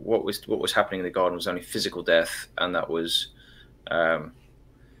that what was happening in the garden was only physical death, and that was. But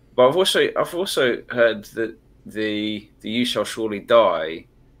I've also heard that the "you shall surely die"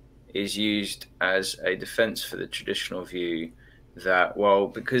 is used as a defense for the traditional view that, well,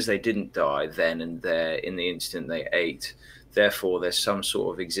 because they didn't die then and there in the instant they ate, therefore there's some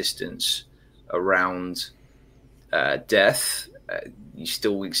sort of existence around death. You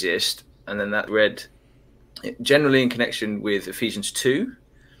still exist. And then that read generally in connection with Ephesians 2,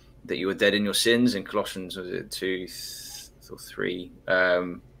 that you were dead in your sins, and Colossians 2 or 3,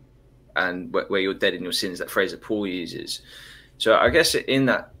 and where you're dead in your sins, that phrase that Paul uses. So I guess in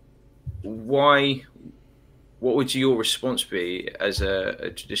that, what would your response be as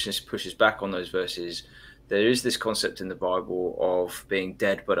a traditionalist pushes back on those verses? There is this concept in the Bible of being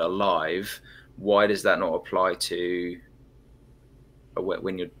dead but alive. Why does that not apply to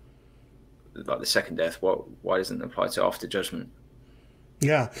when you're like the second death? Why doesn't it apply to after judgment?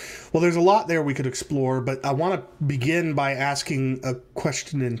 Yeah, well, there's a lot there we could explore, but I want to begin by asking a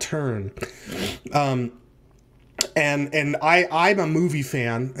question in turn. And I'm a movie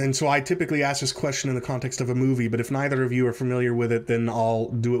fan, and so I typically ask this question in the context of a movie, but if neither of you are familiar with it, then I'll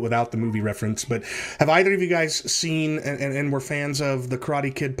do it without the movie reference. But have either of you guys seen and were fans of The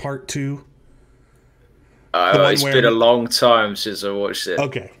Karate Kid Part 2? It's been a long time since I watched it.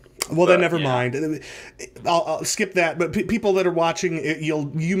 Okay. Well, then never mind. I'll skip that. But people that are watching,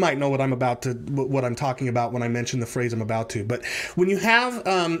 you might know what I'm talking about when I mention the phrase I'm about to. But when you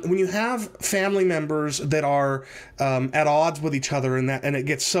have family members that are at odds with each other, and it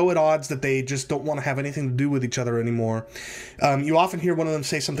gets so at odds that they just don't want to have anything to do with each other anymore, you often hear one of them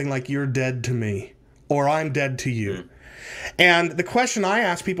say something like, "You're dead to me," or "I'm dead to you." Mm. And the question I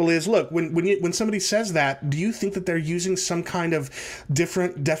ask people is, look, when somebody says that, do you think that they're using some kind of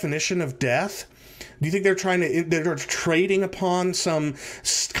different definition of death? Do you think they're trading upon some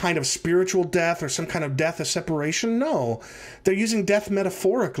kind of spiritual death or some kind of death of separation? No, they're using death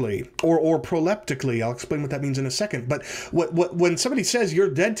metaphorically or proleptically. I'll explain what that means in a second. But when somebody says "you're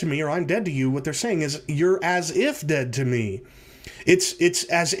dead to me" or "I'm dead to you," what they're saying is you're as if dead to me. It's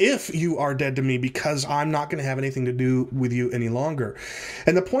as if you are dead to me because I'm not going to have anything to do with you any longer.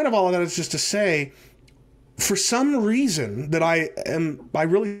 And the point of all of that is just to say, for some reason that I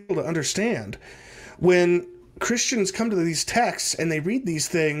really able to understand, when Christians come to these texts and they read these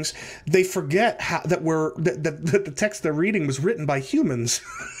things, they forget that the text they're reading was written by humans.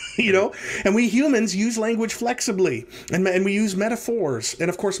 You know, and we humans use language flexibly, and we use metaphors, and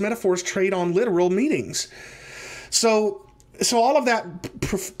of course metaphors trade on literal meanings. So all of that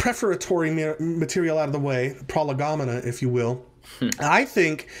prefatory material out of the way, prolegomena, if you will, I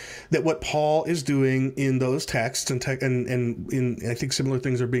think that what Paul is doing in those texts, and I think similar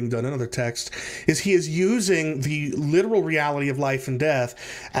things are being done in other texts, is he is using the literal reality of life and death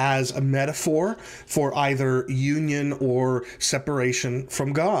as a metaphor for either union or separation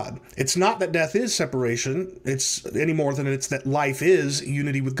from God. It's not that death is separation, it's any more than it's that life is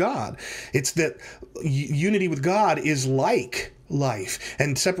unity with God. It's that unity with God is like life,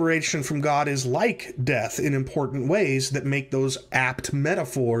 and separation from God is like death in important ways that make those apt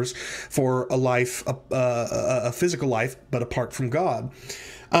metaphors for a life, a physical life, but apart from God.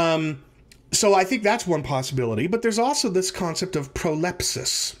 So I think that's one possibility, but there's also this concept of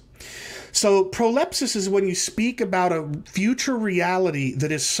prolepsis. So prolepsis is when you speak about a future reality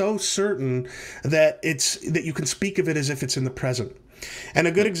that is so certain that you can speak of it as if it's in the present. And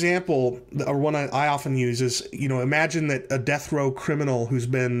a good example, or one I often use, is, imagine that a death row criminal who's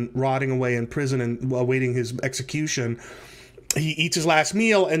been rotting away in prison and awaiting his execution, he eats his last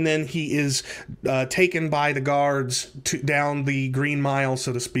meal, and then he is taken by the guards down the Green Mile,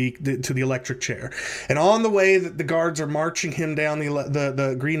 so to speak, to the electric chair. And on the way that the guards are marching him down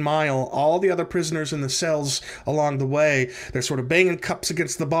the Green Mile, all the other prisoners in the cells along the way, they're sort of banging cups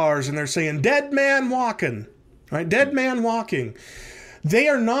against the bars, and they're saying, "Dead man walking," right? "Dead man walking." They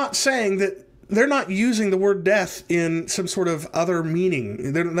are not saying that. They're not using the word death in some sort of other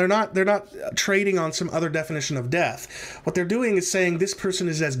meaning. They're not trading on some other definition of death. What they're doing is saying this person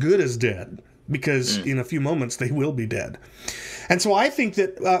is as good as dead, because in a few moments they will be dead. And so I think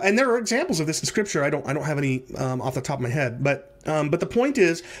that, and there are examples of this in Scripture. I don't have any off the top of my head, but the point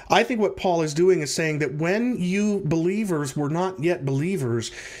is, I think what Paul is doing is saying that when you believers were not yet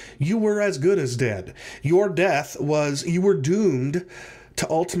believers, you were as good as dead. Your death was, you were doomed to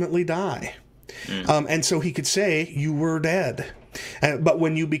ultimately die. And so he could say you were dead. But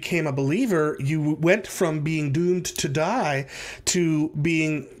when you became a believer, you went from being doomed to die to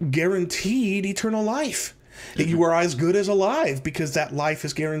being guaranteed eternal life. You were as good as alive because that life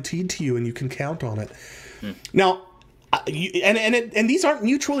is guaranteed to you and you can count on it. Now, and these aren't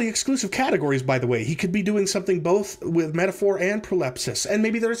mutually exclusive categories, by the way. He could be doing something both with metaphor and prolepsis, and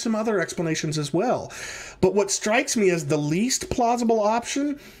maybe there are some other explanations as well. But what strikes me as the least plausible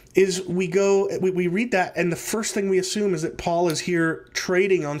option is we read that, and the first thing we assume is that Paul is here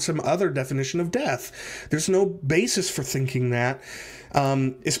trading on some other definition of death. There's no basis for thinking that,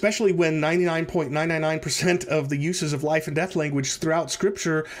 especially when 99.999% of the uses of life and death language throughout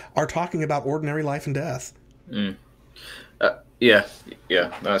Scripture are talking about ordinary life and death. Yeah,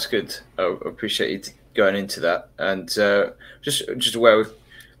 that's good. I appreciate you going into that. And just aware,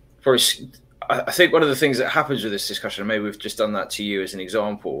 probably, I think one of the things that happens with this discussion, maybe we've just done that to you as an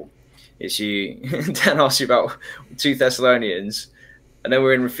example, is Dan asked you about 2 Thessalonians, and then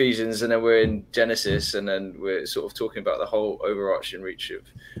we're in Ephesians, and then we're in Genesis, and then we're sort of talking about the whole overarching reach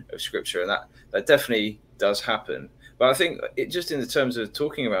of Scripture, and that definitely does happen. But I think it just in the terms of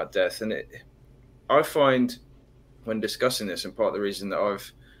talking about death, and I find when discussing this, and part of the reason that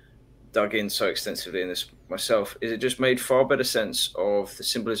I've dug in so extensively in this myself, is it just made far better sense of the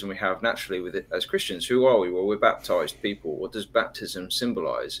symbolism we have naturally with it as Christians. Who are we? Well, we're baptized people. What does baptism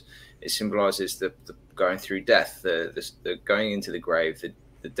symbolize? It symbolizes the going through death, the going into the grave,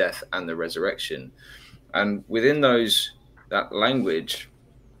 the death and the resurrection. And within that language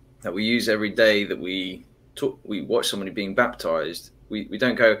that we use every day, that we watch somebody being baptized, we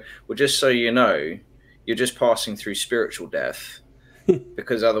don't go, well, just so you know, you're just passing through spiritual death,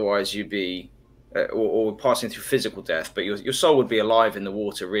 because otherwise you'd be, or passing through physical death, but your soul would be alive in the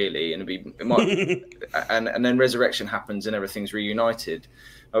water, really, and and then resurrection happens and everything's reunited.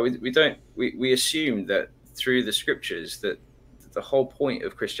 We assume that through the Scriptures that the whole point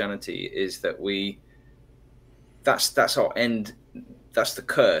of Christianity is that that's our end. That's the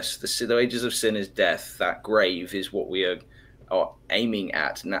curse. The wages of sin is death. That grave is what we are aiming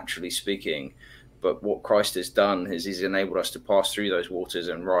at, naturally speaking. But what Christ has done is he's enabled us to pass through those waters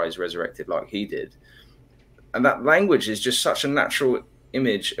and rise resurrected like he did. And that language is just such a natural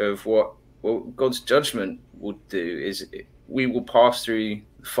image of what God's judgment would do, is we will pass through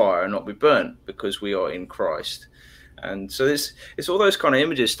fire and not be burnt because we are in Christ. And so it's all those kind of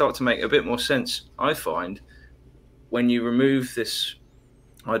images start to make a bit more sense, I find, when you remove this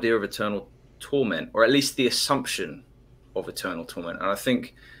idea of eternal torment, or at least the assumption of eternal torment. And I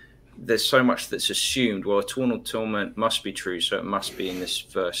think there's so much that's assumed. Well, eternal torment must be true, so it must be in this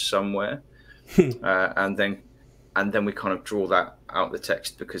verse somewhere. And then we kind of draw that out of the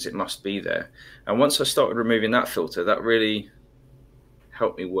text because it must be there. And once I started removing that filter, that really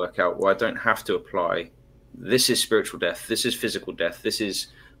helped me work out, well, I don't have to apply, this is spiritual death, this is physical death, this is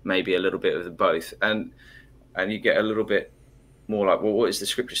maybe a little bit of the both. And you get a little bit more like, well, what is the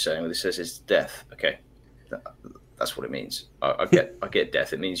scripture saying? Well, it says it's death. Okay, that's what it means. I get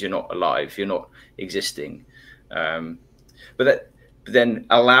death. It means you're not alive. You're not existing. But then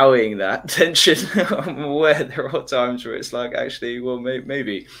allowing that tension, I'm aware there are times where it's like, actually, well,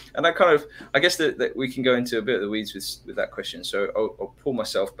 maybe. And I guess that we can go into a bit of the weeds with that question. So I'll pull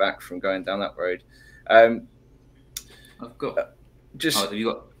myself back from going down that road. I've got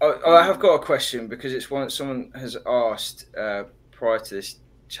I have got a question, because it's one that someone has asked prior to this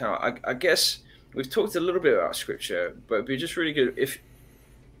channel. I guess we've talked a little bit about scripture, but it'd be just really good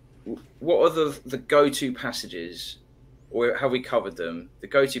what are the go-to passages, or have we covered them? The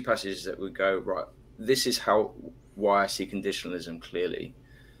go-to passages that would go, right, this is why I see conditionalism clearly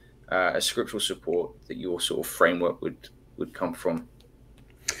as scriptural support, that your sort of framework would come from.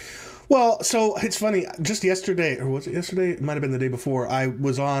 Well, so it's funny, just yesterday, or was it yesterday? It might have been the day before, I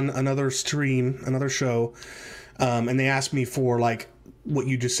was on another stream, another show, and they asked me for, like, what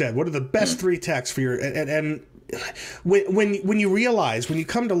you just said. What are the best three texts for your... And when you realize, when you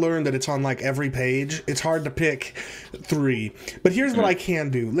come to learn that it's on, like, every page, it's hard to pick three. But here's what I can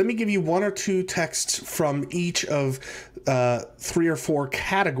do. Let me give you one or two texts from each of 3 or 4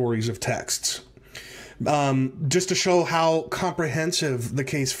 categories of texts. Just to show how comprehensive the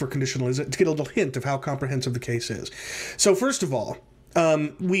case for conditionalism, to get a little hint of how comprehensive the case is. So first of all,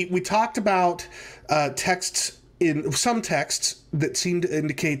 we talked about some texts that seem to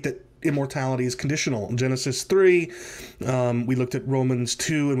indicate that immortality is conditional. Genesis 3, we looked at Romans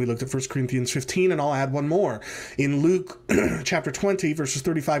 2, and we looked at 1 Corinthians 15, and I'll add one more. In Luke chapter 20, verses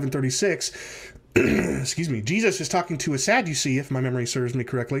 35 and 36, excuse me, Jesus is talking to a Sadducee, if my memory serves me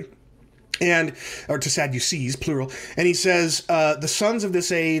correctly, or to Sadducees, plural, and he says, the sons of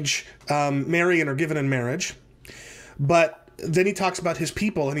this age marry and are given in marriage, but then he talks about his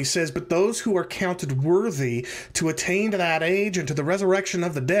people, and he says, but those who are counted worthy to attain to that age and to the resurrection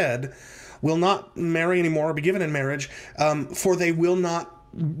of the dead will not marry anymore or be given in marriage, for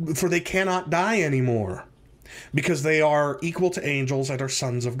they cannot die anymore, because they are equal to angels and are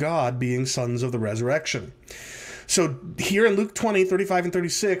sons of God, being sons of the resurrection. So here in Luke 20, 35 and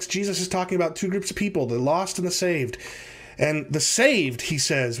 36, Jesus is talking about two groups of people, the lost and the saved. And the saved, he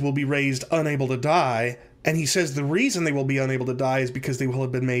says, will be raised unable to die. And he says the reason they will be unable to die is because they will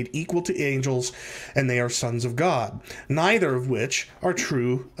have been made equal to angels, and they are sons of God, neither of which are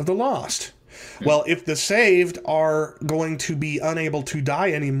true of the lost. Well, if the saved are going to be unable to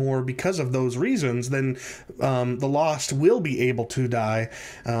die anymore because of those reasons, then the lost will be able to die,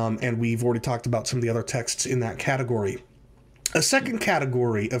 and we've already talked about some of the other texts in that category. A second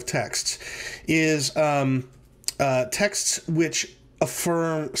category of texts is texts which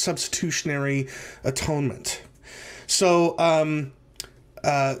affirm substitutionary atonement. So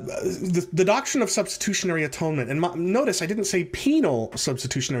the doctrine of substitutionary atonement, and notice I didn't say penal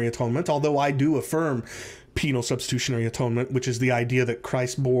substitutionary atonement, although I do affirm penal substitutionary atonement, which is the idea that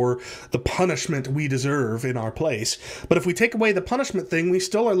Christ bore the punishment we deserve in our place. But if we take away the punishment thing, we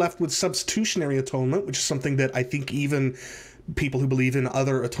still are left with substitutionary atonement, which is something that I think even people who believe in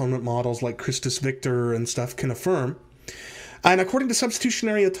other atonement models like Christus Victor and stuff can affirm. And according to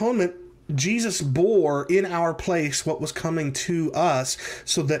substitutionary atonement, Jesus bore in our place what was coming to us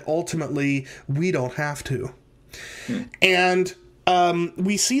so that ultimately we don't have to. And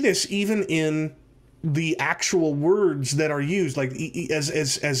we see this even in the actual words that are used, like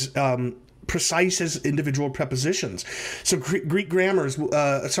as precise as individual prepositions. So Greek grammarians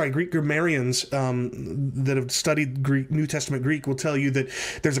that have studied New Testament Greek will tell you that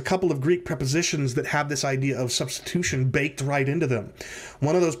there's a couple of Greek prepositions that have this idea of substitution baked right into them.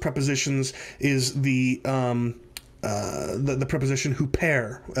 One of those prepositions is the preposition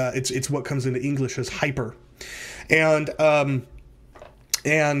huper. It's what comes into English as hyper, and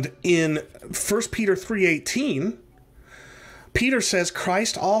in 1 Peter 3:18. Peter says,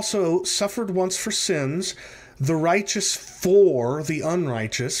 Christ also suffered once for sins, the righteous for the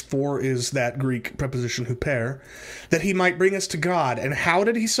unrighteous. For is that Greek preposition huper, that he might bring us to God. And how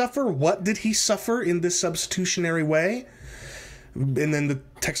did he suffer? What did he suffer in this substitutionary way? And then the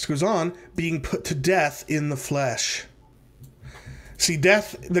text goes on, being put to death in the flesh. See,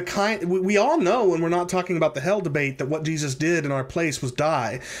 death, we all know when we're not talking about the hell debate that what Jesus did in our place was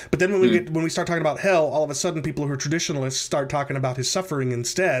die. But then when we start talking about hell, all of a sudden people who are traditionalists start talking about his suffering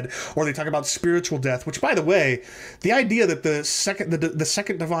instead, or they talk about spiritual death, which, by the way, the idea that the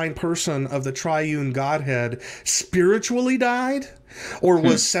second divine person of the triune Godhead spiritually died or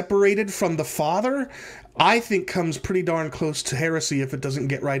was separated from the Father, I think comes pretty darn close to heresy if it doesn't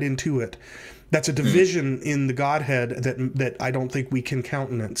get right into it. That's a division in the Godhead that I don't think we can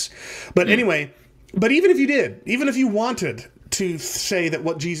countenance. But anyway, but even if you did, even if you wanted to say that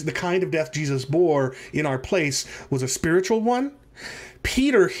the kind of death Jesus bore in our place was a spiritual one,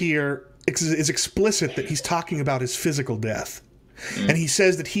 Peter here is explicit that he's talking about his physical death. And he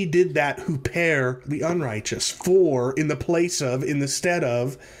says that he did that who pair the unrighteous, for in the stead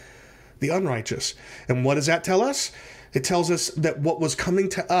of the unrighteous. And what does that tell us? It tells us that what was coming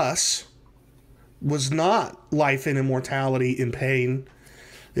to us was not life and immortality in pain.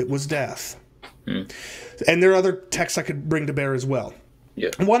 It was death. And there are other texts I could bring to bear as well.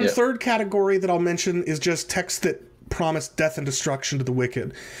 One third category that I'll mention is just texts that promise death and destruction to the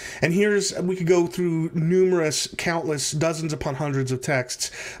wicked. And we could go through countless, dozens upon hundreds of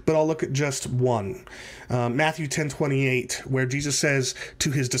texts, but I'll look at just one. Matthew 10:28, where Jesus says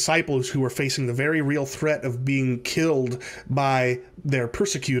to his disciples who are facing the very real threat of being killed by their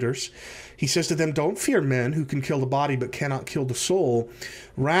persecutors, he says to them, "Don't fear men who can kill the body but cannot kill the soul.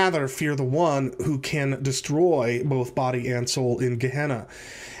 Rather, fear the one who can destroy both body and soul in Gehenna."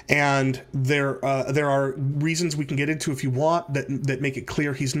 And there are reasons we can get into if you want that make it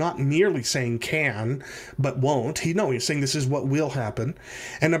clear he's not merely saying can, but won't. He's saying this is what will happen.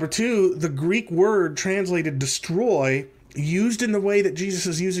 And number two, the Greek word translated destroy, used in the way that Jesus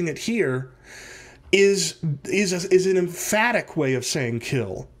is using it here, is an emphatic way of saying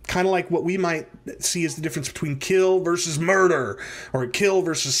kill. Kind of like what we might see as the difference between kill versus murder, or kill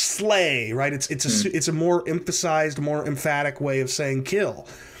versus slay, right? It's a more emphasized, more emphatic way of saying kill.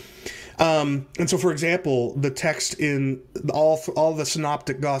 And so, for example, the text in all the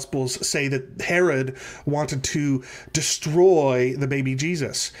synoptic gospels say that Herod wanted to destroy the baby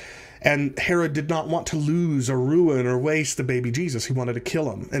Jesus. And Herod did not want to lose or ruin or waste the baby Jesus. He wanted to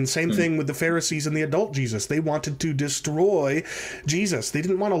kill him. And same thing with the Pharisees and the adult Jesus. They wanted to destroy Jesus. They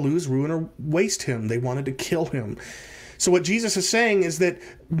didn't want to lose, ruin, or waste him. They wanted to kill him. So what Jesus is saying is that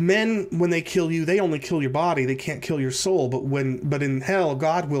men, when they kill you, they only kill your body. They can't kill your soul. But in hell,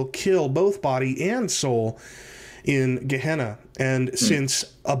 God will kill both body and soul in Gehenna. And since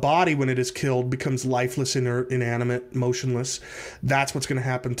a body, when it is killed, becomes lifeless, inert, inanimate, motionless, that's what's going to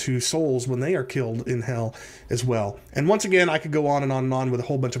happen to souls when they are killed in hell as well. And once again, I could go on and on and on with a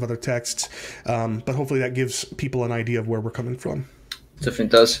whole bunch of other texts, but hopefully that gives people an idea of where we're coming from. Definitely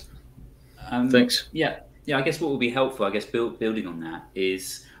does. Thanks. Yeah, I guess what would be helpful, I guess, building on that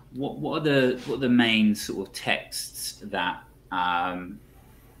is what are the main sort of texts that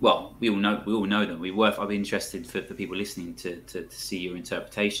well, we all know them. I'd be interested for the people listening to see your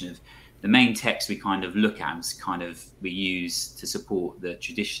interpretation of the main text we kind of look at, we use to support the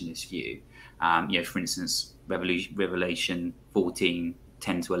traditionalist view. For instance, Revelation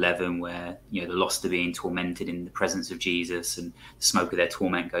 14:10-11, where the lost are being tormented in the presence of Jesus, and the smoke of their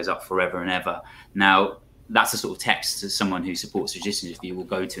torment goes up forever and ever. Now, that's the sort of text that someone who supports the traditionalist view will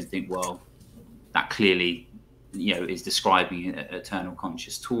go to and think, well, that clearly is describing eternal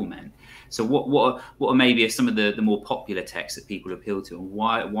conscious torment. So what are maybe some of the more popular texts that people appeal to, and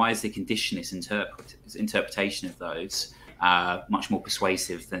why is the conditionalist interpretation of those much more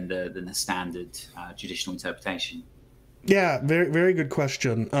persuasive than the standard traditional interpretation? Yeah, very, very good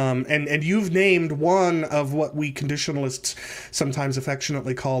question. And you've named one of what we conditionalists sometimes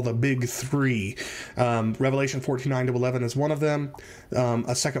affectionately call the big three. Revelation 14:9-11 is one of them.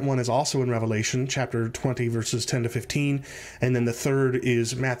 A second one is also in Revelation, chapter 20, verses 10-15. And then the third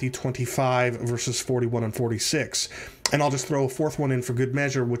is Matthew 25, verses 41 and 46. And I'll just throw a fourth one in for good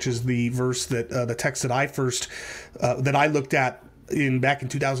measure, which is the verse that the text that I looked at back in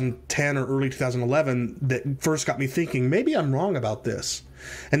 2010 or early 2011 that first got me thinking, maybe I'm wrong about this.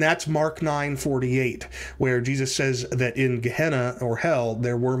 And that's Mark 9:48, where Jesus says that in Gehenna, or hell,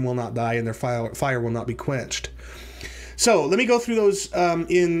 their worm will not die and their fire will not be quenched. So let me go through those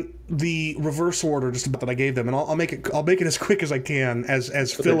in the reverse order, just about that I gave them, and I'll make it as quick as I can.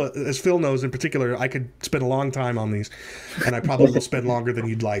 As Phil knows in particular, I could spend a long time on these, and I probably will spend longer than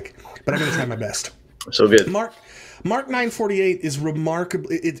you'd like, but I'm going to try my best. So good. Mark 9:48 is remarkable.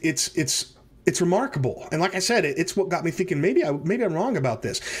 It's remarkable, and like I said, it's what got me thinking. Maybe I'm wrong about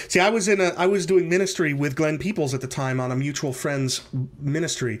this. See, I was doing ministry with Glenn Peoples at the time on a mutual friend's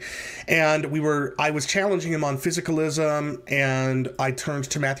ministry, and I was challenging him on physicalism, and I turned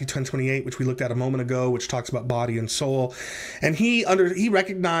to Matthew 10:28, which we looked at a moment ago, which talks about body and soul, and he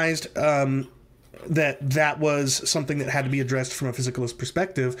recognized that was something that had to be addressed from a physicalist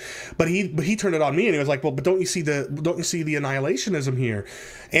perspective, but he turned it on me, and he was like, well, but don't you see the annihilationism here?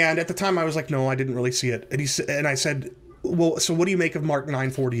 And at the time I was like, no, I didn't really see it. And I said, well, so what do you make of Mark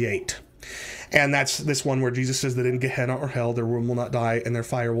 9:48? And that's this one where Jesus says that in Gehenna, or hell, their worm will not die and their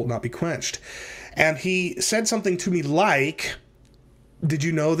fire will not be quenched. And he said something to me like, did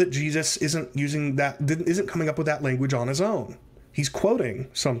you know that Jesus isn't coming up with that language on his own? He's quoting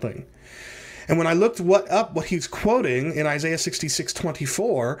something. And when I looked what he's quoting in Isaiah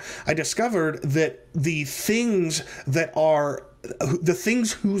 66:24, I discovered that the things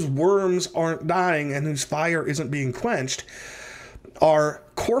whose worms aren't dying and whose fire isn't being quenched are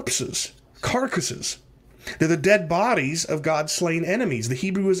corpses, carcasses. They're the dead bodies of God's slain enemies. The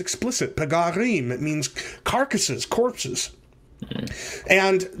Hebrew is explicit, pagarim. It means carcasses, corpses.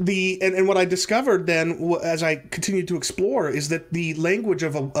 And what I discovered then, as I continued to explore, is that the language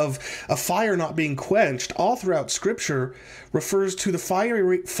of a fire not being quenched all throughout Scripture refers to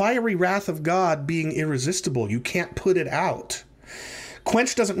the fiery wrath of God being irresistible. You can't put it out.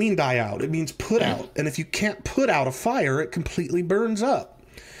 Quench doesn't mean die out. It means put out. And if you can't put out a fire, it completely burns up.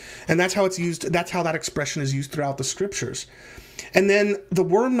 And that's how it's used. That's how that expression is used throughout the Scriptures. And then the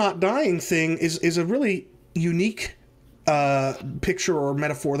worm not dying thing is a really unique picture or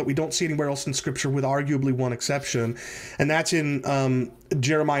metaphor that we don't see anywhere else in Scripture, with arguably one exception, and that's in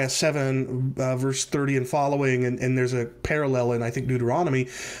Jeremiah 7 verse 30 and following, and there's a parallel in, I think, Deuteronomy,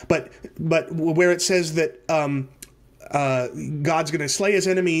 but where it says that God's going to slay his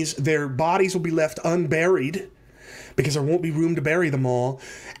enemies, their bodies will be left unburied because there won't be room to bury them all,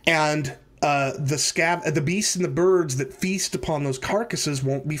 and the beasts and the birds that feast upon those carcasses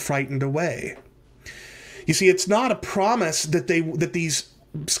won't be frightened away. You see, it's not a promise that these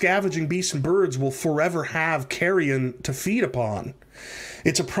scavenging beasts and birds will forever have carrion to feed upon.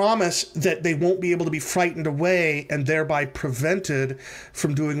 It's a promise that they won't be able to be frightened away and thereby prevented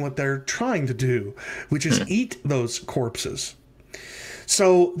from doing what they're trying to do, which is eat those corpses.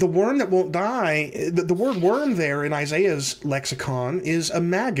 So the worm that won't die, the word worm there in Isaiah's lexicon is a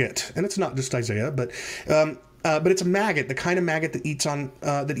maggot, and it's not just Isaiah, but it's a maggot, the kind of maggot that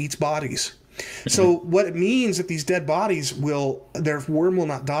eats bodies. So what it means that these dead bodies their worm will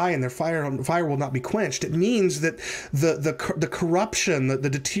not die and their fire will not be quenched. It means that the corruption, the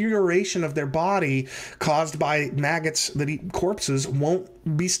deterioration of their body caused by maggots that eat corpses won't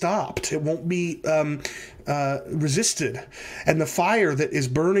be stopped. It won't be resisted, and the fire that is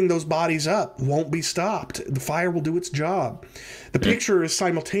burning those bodies up won't be stopped. The fire will do its job. The picture is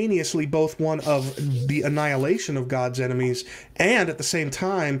simultaneously both one of the annihilation of God's enemies and at the same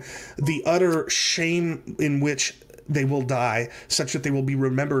time the utter shame in which they will die, such that they will be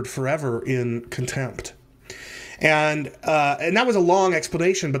remembered forever in contempt. And that was a long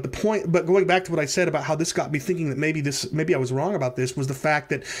explanation, but going back to what I said about how this got me thinking that maybe I was wrong about this, was the fact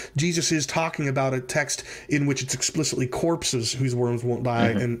that Jesus is talking about a text in which it's explicitly corpses whose worms won't die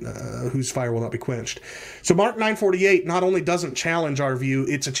and whose fire will not be quenched. So Mark 9:48 not only doesn't challenge our view,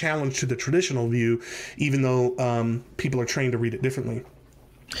 it's a challenge to the traditional view, even though people are trained to read it differently.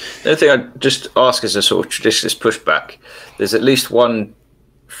 The other thing I'd just ask as a sort of traditionalist pushback, there's at least one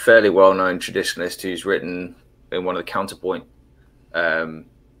fairly well-known traditionalist who's written in one of the Counterpoint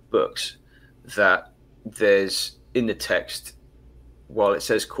books that there's, in the text, while it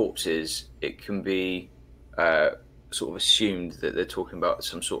says corpses, it can be sort of assumed that they're talking about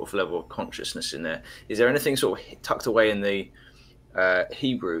some sort of level of consciousness in there. Is there anything sort of tucked away in the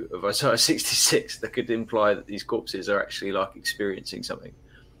Hebrew of Isaiah 66 that could imply that these corpses are actually like experiencing something?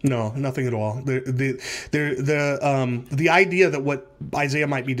 No, nothing at all. The idea that what Isaiah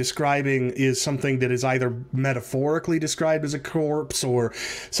might be describing is something that is either metaphorically described as a corpse or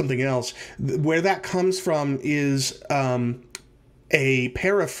something else, where that comes from is a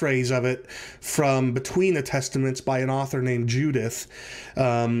paraphrase of it from Between the Testaments by an author named Judith,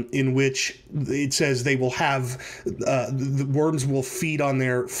 in which it says they will have, the worms will feed on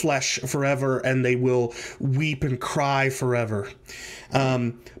their flesh forever and they will weep and cry forever.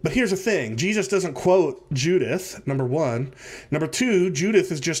 But here's the thing. Jesus doesn't quote Judith, number one. Number two,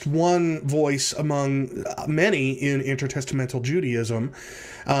 Judith is just one voice among many in intertestamental Judaism,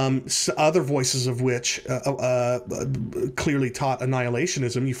 other voices of which clearly taught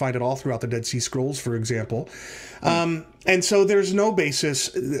annihilationism. You find it all throughout the Dead Sea Scrolls, for example. And so there's no basis.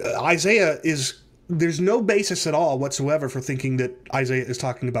 There's no basis at all whatsoever for thinking that Isaiah is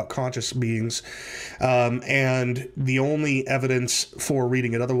talking about conscious beings, and the only evidence for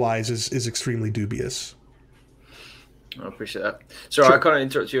reading it otherwise is extremely dubious. I appreciate that. Sorry, sure. I kind of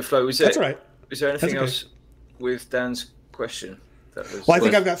interrupted your flow. That's all right. Is there anything else with Dan's question? Well, I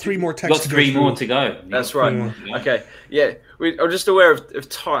think I've got three more texts. Got three more to go. That's right. Okay. Yeah, I'm just aware of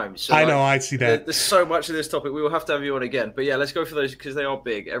time. So I know. I see that. There's so much of this topic. We will have to have you on again. But yeah, let's go for those because they are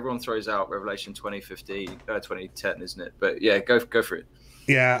big. Everyone throws out Revelation 2010, isn't it? But yeah, go for it.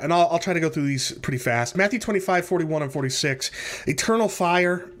 Yeah, and I'll try to go through these pretty fast. Matthew 25, 41 and 46. Eternal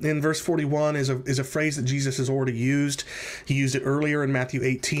fire in verse 41 is a phrase that Jesus has already used. He used it earlier in Matthew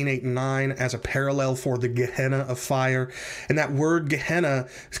 18, 8 and 9 as a parallel for the Gehenna of fire. And that word Gehenna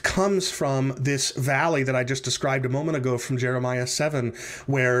comes from this valley that I just described a moment ago from Jeremiah 7,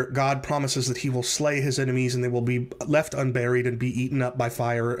 where God promises that he will slay his enemies and they will be left unburied and be eaten up by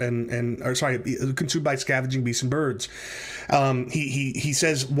fire consumed by scavenging beasts and birds. He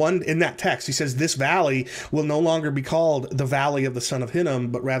says in that text, he says this valley will no longer be called the valley of the son of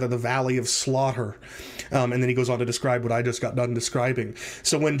Hinnom, but rather the valley of slaughter. And then he goes on to describe what I just got done describing.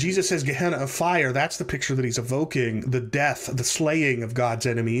 So when Jesus says Gehenna of fire, that's the picture that he's evoking, the death, the slaying of God's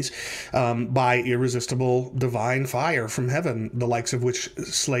enemies by irresistible divine fire from heaven, the likes of which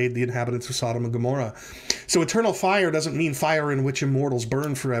slayed the inhabitants of Sodom and Gomorrah. So eternal fire doesn't mean fire in which immortals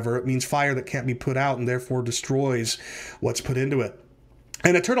burn forever. It means fire that can't be put out and therefore destroys what's put into it.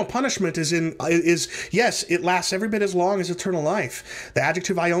 And eternal punishment yes, it lasts every bit as long as eternal life. The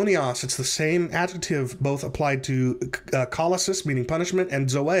adjective aionios, it's the same adjective both applied to kolasis, meaning punishment, and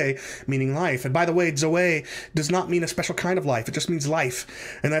zoe, meaning life. And by the way, zoe does not mean a special kind of life. It just means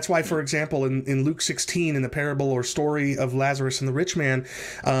life. And that's why, for example, in Luke 16, in the parable or story of Lazarus and the rich man,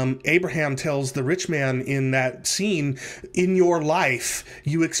 Abraham tells the rich man in that scene, in your life,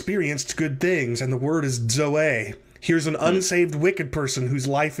 you experienced good things. And the word is zoe. Here's an unsaved wicked person whose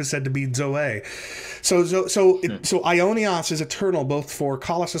life is said to be zoe. So aionios is eternal, both for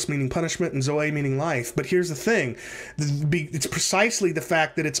kolasis, meaning punishment, and zoe, meaning life. But here's the thing. It's precisely the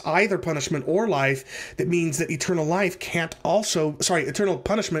fact that it's either punishment or life that means that eternal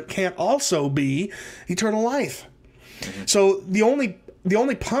punishment can't also be eternal life. So the only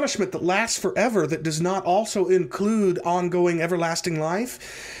punishment that lasts forever that does not also include ongoing everlasting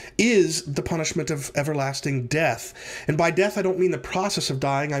life is the punishment of everlasting death. And by death, I don't mean the process of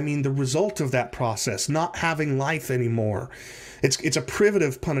dying, I mean the result of that process, not having life anymore. It's a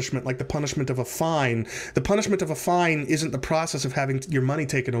privative punishment, like the punishment of a fine. The punishment of a fine isn't the process of having your money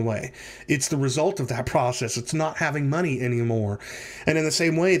taken away. It's the result of that process. It's not having money anymore. And in the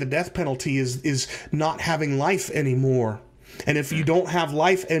same way, the death penalty is not having life anymore. And if you don't have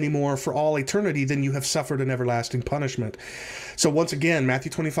life anymore for all eternity, then you have suffered an everlasting punishment. So once again, Matthew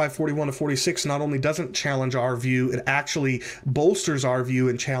 25, 41 to 46 not only doesn't challenge our view, it actually bolsters our view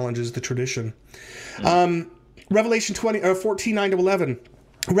and challenges the tradition. Revelation 14, 9 to 11.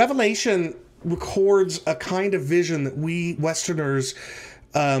 Revelation records a kind of vision that we Westerners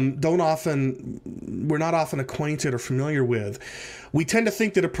we're not often acquainted or familiar with. We tend to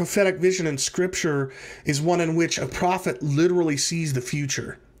think that a prophetic vision in Scripture is one in which a prophet literally sees the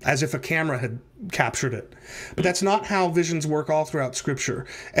future, as if a camera had captured it. But that's not how visions work all throughout Scripture.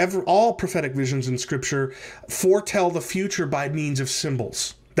 All prophetic visions in Scripture foretell the future by means of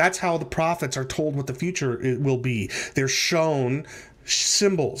symbols. That's how the prophets are told what the future will be. They're shown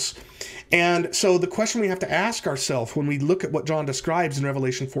symbols. And so the question we have to ask ourselves when we look at what John describes in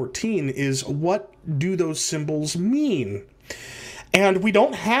Revelation 14 is, what do those symbols mean? And we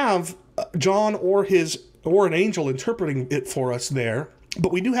don't have John or an angel interpreting it for us there,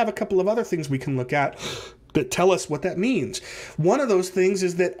 but we do have a couple of other things we can look at that tell us what that means. One of those things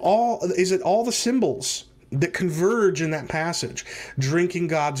is that all the symbols that converge in that passage, drinking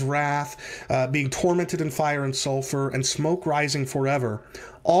God's wrath, being tormented in fire and sulfur, and smoke rising forever,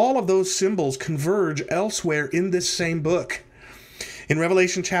 all of those symbols converge elsewhere in this same book. In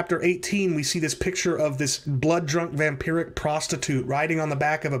Revelation chapter 18, we see this picture of this blood-drunk vampiric prostitute riding on the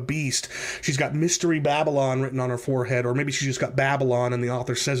back of a beast. She's got Mystery Babylon written on her forehead, or maybe she just got Babylon and the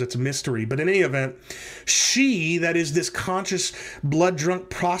author says it's a mystery. But in any event, she, that is this conscious blood-drunk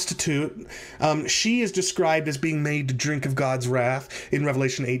prostitute, she is described as being made to drink of God's wrath in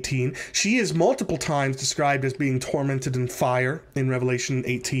Revelation 18. She is multiple times described as being tormented in fire in Revelation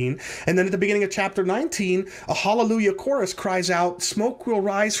 18. And then at the beginning of chapter 19, a hallelujah chorus cries out, "Smoke will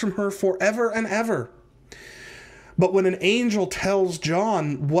rise from her forever and ever." But when an angel tells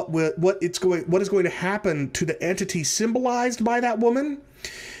John what is going to happen to the entity symbolized by that woman,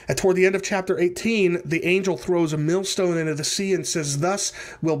 toward the end of chapter 18, the angel throws a millstone into the sea and says, "Thus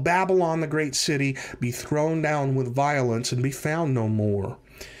will Babylon, the great city, be thrown down with violence and be found no more."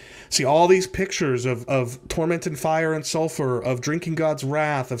 See, all these pictures of torment and fire and sulfur, of drinking God's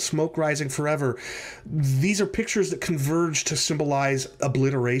wrath, of smoke rising forever, these are pictures that converge to symbolize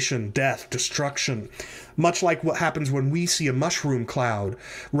obliteration, death, destruction, much like what happens when we see a mushroom cloud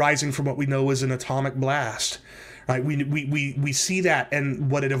rising from what we know is an atomic blast. right? We see that, and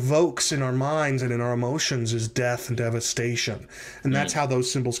what it evokes in our minds and in our emotions is death and devastation, and that's how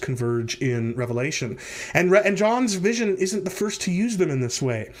those symbols converge in Revelation. And John's vision isn't the first to use them in this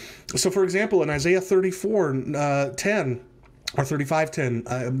way. So, for example, in Isaiah 34:10. Or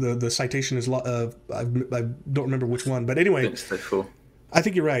 35:10. The citation is I don't remember which one, but anyway. It's 34. I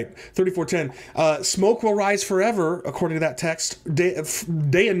think you're right. 34:10. Smoke will rise forever, according to that text,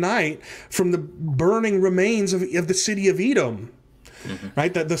 day and night, from the burning remains of the city of Edom.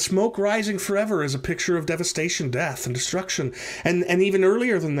 Right? The smoke rising forever is a picture of devastation, death, and destruction. And even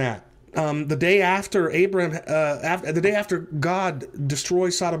earlier than that, the day after the day after God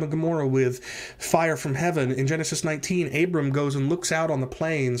destroys Sodom and Gomorrah with fire from heaven, in Genesis 19, Abram goes and looks out on the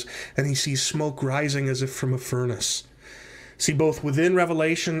plains, and he sees smoke rising as if from a furnace. See, both within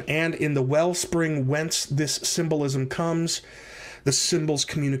Revelation and in the wellspring whence this symbolism comes, the symbols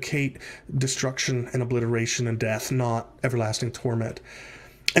communicate destruction and obliteration and death, not everlasting torment.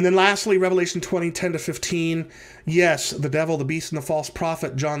 And then lastly, Revelation 20:10-15. Yes, the devil, the beast, and the false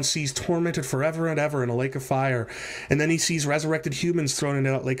prophet, John sees tormented forever and ever in a lake of fire. And then he sees resurrected humans thrown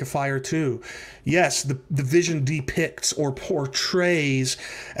into that lake of fire too. Yes, the vision depicts or portrays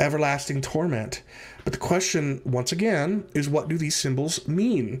everlasting torment. But the question, once again, is what do these symbols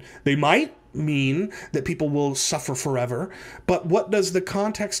mean? They might mean that people will suffer forever, but what does the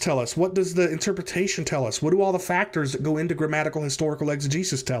context tell us? What does the interpretation tell us? What do all the factors that go into grammatical historical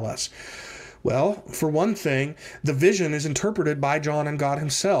exegesis tell us? Well, for one thing, the vision is interpreted by John and God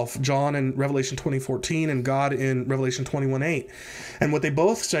himself. John in Revelation 20:14 and God in Revelation 21:8. And what they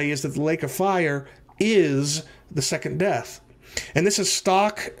both say is that the lake of fire is the second death. And this is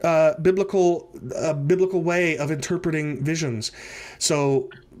stock biblical way of interpreting visions. So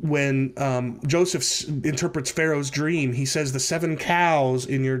when Joseph interprets Pharaoh's dream, he says the 7 cows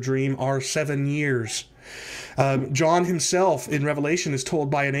in your dream are 7 years. John himself in Revelation is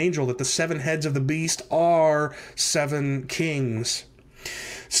told by an angel that the 7 heads of the beast are 7 kings.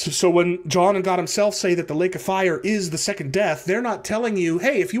 So when John and God himself say that the lake of fire is the second death, they're not telling you,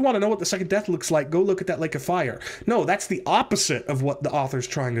 hey, if you want to know what the second death looks like, go look at that lake of fire. No, that's the opposite of what the author's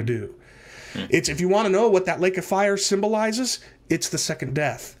trying to do. It's if you want to know what that lake of fire symbolizes, it's the second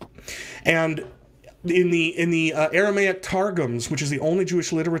death. And in the Aramaic Targums, which is the only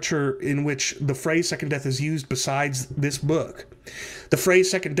Jewish literature in which the phrase second death is used besides this book, the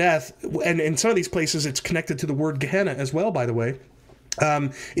phrase second death, and in some of these places it's connected to the word Gehenna as well, by the way,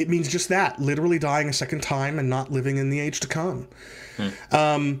 it means just that, literally dying a second time and not living in the age to come.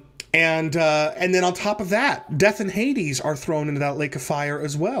 And then on top of that, death and Hades are thrown into that lake of fire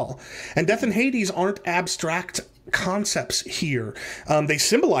as well. And death and Hades aren't abstract concepts here. They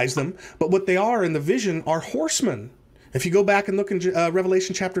symbolize them, but what they are in the vision are horsemen. If you go back and look in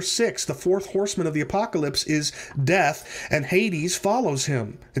Revelation chapter 6, the 4th horseman of the apocalypse is death, and Hades follows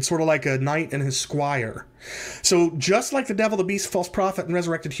him. It's sort of like a knight and his squire. So just like the devil, the beast, false prophet, and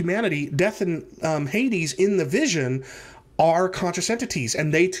resurrected humanity, death and Hades in the vision are conscious entities,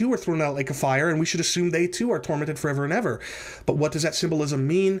 and they too are thrown out like a fire, and we should assume they too are tormented forever and ever. But what does that symbolism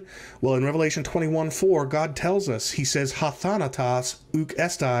mean? Well, in Revelation 21:4, God tells us, he says, Hathanatas uk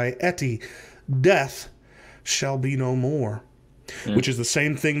estai eti, death shall be no more. Which is the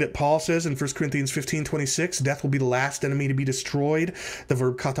same thing that Paul says in 1 Corinthians 15:26, death will be the last enemy to be destroyed. The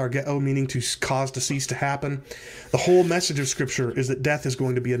verb katargeo, meaning to cause to cease to happen. The whole message of Scripture is that death is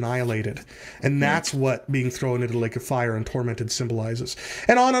going to be annihilated. And that's what being thrown into the lake of fire and tormented symbolizes.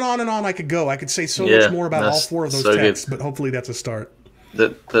 And on and on and on I could go. I could say so much more about all 4 of those texts, but hopefully that's a start.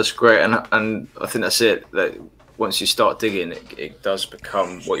 That's great. And I think that's it. That once you start digging, it does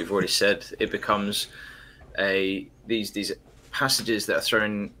become what you've already said. It becomes these passages that are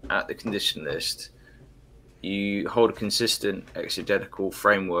thrown at the condition list. You hold a consistent exegetical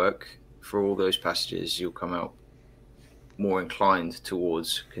framework for all those passages, you'll come out more inclined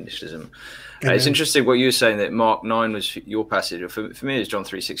towards conditionalism. It's interesting what you were saying, that Mark 9 was your passage. For me, it's John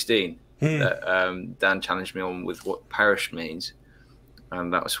 3:16 that Dan challenged me on with what parish means,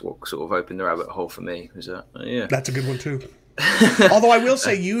 and that was what sort of opened the rabbit hole for me. Was that? That's a good one too. Although I will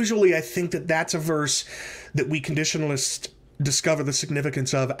say, usually I think that that's a verse that we conditionalists discover the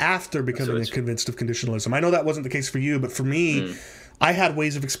significance of after becoming convinced of conditionalism. I know that wasn't the case for you, but for me, I had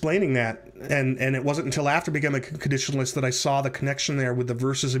ways of explaining that, and it wasn't until after becoming a conditionalist that I saw the connection there with the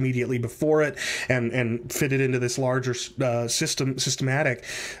verses immediately before it and fit it into this larger systematic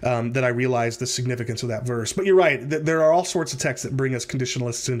that I realized the significance of that verse. But you're right, there are all sorts of texts that bring us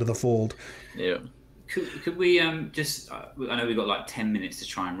conditionalists into the fold. Yeah. Could we just? I know we've got like 10 minutes to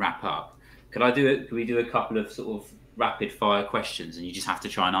try and wrap up. Could we do a couple of sort of rapid fire questions, and you just have to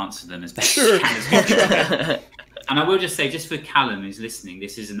try and answer them as best you can? And I will just say, just for Callum who's listening,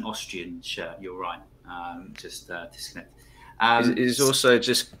 this is an Austrian shirt. You're right. Just disconnect. He's also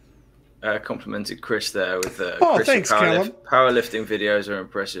just complimented Chris there with oh, thanks, Callum. Powerlifting videos are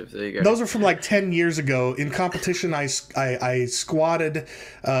impressive. There you go. Those are from like 10 years ago. In competition, I squatted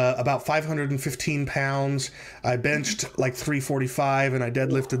about 515 pounds. I benched like 345, and I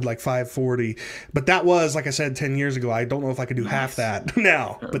deadlifted like 540. But that was, like I said, 10 years ago. I don't know if I could do half that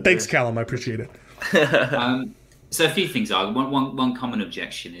now. But thanks, Callum. I appreciate it. So a few things are. One common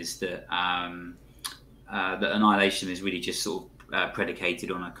objection is that that annihilation is really just sort of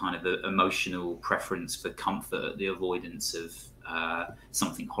predicated on a kind of emotional preference for comfort, the avoidance of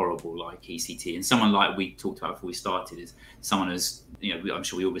something horrible like ECT. And someone like we talked about before we started is someone as, I'm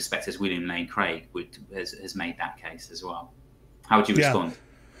sure we all respect as William Lane Craig has made that case as well. How would you respond?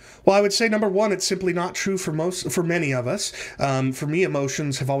 Well, I would say, number one, it's simply not true for many of us. For me,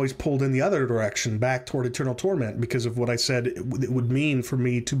 emotions have always pulled in the other direction, back toward eternal torment, because of what I said it would mean for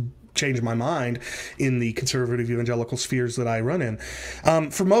me to change my mind in the conservative evangelical spheres that I run in.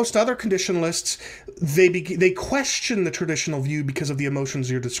 For most other conditionalists, they question the traditional view because of the emotions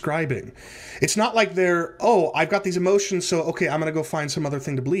you're describing. It's not like they're, oh, I've got these emotions, so okay, I'm going to go find some other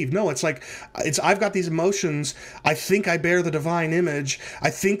thing to believe. No, it's like, I've got these emotions, I think I bear the divine image, I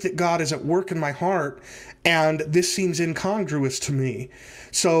think that God is at work in my heart, and this seems incongruous to me.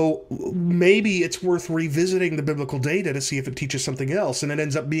 So maybe it's worth revisiting the biblical data to see if it teaches something else, and it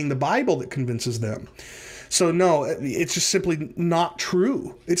ends up being the Bible that convinces them. So no, it's just simply not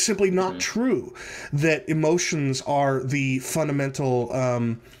true. It's simply not true that emotions are the fundamental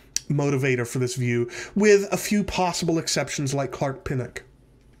motivator for this view, with a few possible exceptions like Clark Pinnock.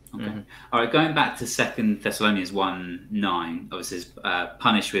 Okay. All right, going back to 2 Thessalonians 1:9, obviously says,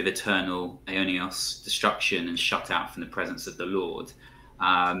 punished with eternal aionios, destruction, and shut out from the presence of the Lord.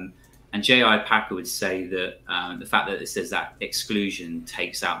 And J.I. Packer would say that the fact that it says that exclusion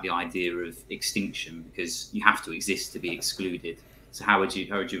takes out the idea of extinction, because you have to exist to be excluded. So how would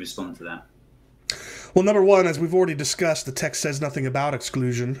you respond to that? Well, number one, as we've already discussed, the text says nothing about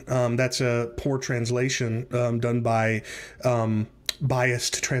exclusion. That's a poor translation done by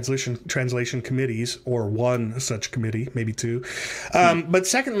biased translation committees, or one such committee, maybe two. But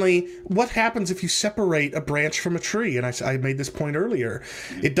secondly, what happens if you separate a branch from a tree? And I made this point earlier.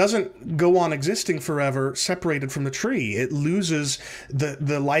 It doesn't go on existing forever separated from the tree. It loses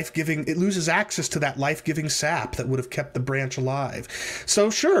the life-giving, it loses access to that life-giving sap that would have kept the branch alive. So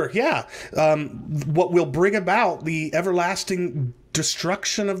sure, yeah, what will bring about the everlasting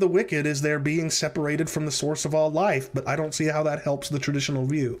destruction of the wicked is their being separated from the source of all life, but I don't see how that helps the traditional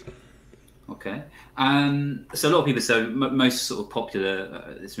view. Okay. So a lot of people, most sort of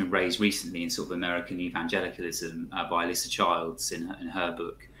popular, it's been raised recently in sort of American evangelicalism by Alyssa Childs in her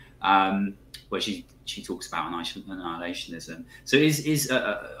book, where she talks about annihilationism. So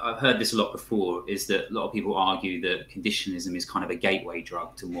I've heard this a lot before, is that a lot of people argue that conditionalism is kind of a gateway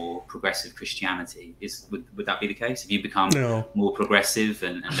drug to more progressive Christianity. Would that be the case? Have you become more progressive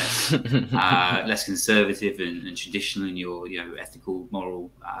and less less conservative and traditional in your ethical,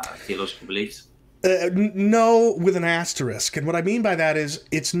 moral, theological beliefs? No, with an asterisk. And what I mean by that is,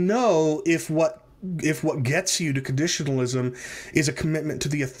 it's no if what gets you to conditionalism is a commitment to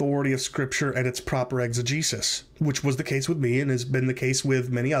the authority of Scripture and its proper exegesis, which was the case with me and has been the case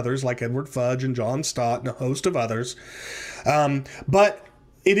with many others like Edward Fudge and John Stott and a host of others. But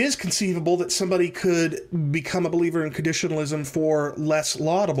it is conceivable that somebody could become a believer in conditionalism for less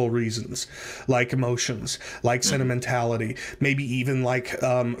laudable reasons, like emotions, like sentimentality, maybe even like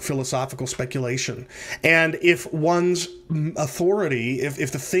philosophical speculation. And if one's authority,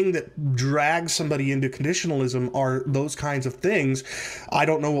 if the thing that drags somebody into conditionalism are those kinds of things, I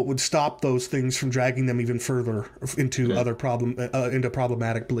don't know what would stop those things from dragging them even further into other into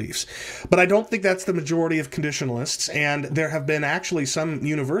problematic beliefs. But I don't think that's the majority of conditionalists, and there have been actually some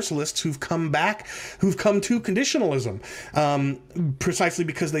universalists who've come to conditionalism precisely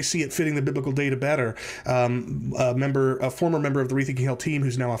because they see it fitting the biblical data better. A former member of the Rethinking Hell team,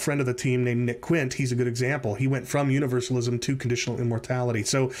 who's now a friend of the team, named Nick Quint, he's a good example. He went from universalism to conditional immortality.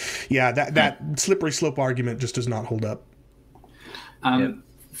 So yeah, that slippery slope argument just does not hold up.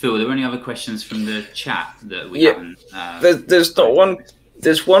 Phil, are there any other questions from the chat that we haven't? There's not one.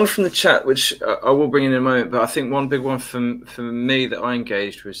 There's one from the chat which I will bring in a moment, but I think one big one for me that I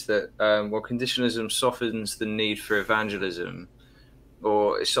engaged was that conditionalism softens the need for evangelism,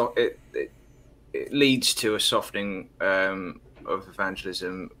 or it leads to a softening of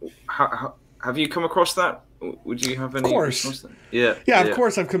evangelism. Have you come across that? Would you have any? Of course. Yeah. Of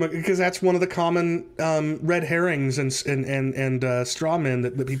course I've come, because that's one of the common red herrings and straw men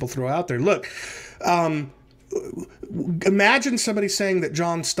that people throw out there. Look, imagine somebody saying that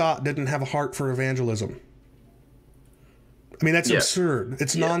John Stott didn't have a heart for evangelism. I mean, that's absurd.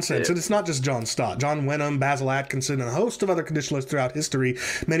 It's nonsense. And it's not just John Stott. John Wenham, Basil Atkinson, and a host of other conditionalists throughout history,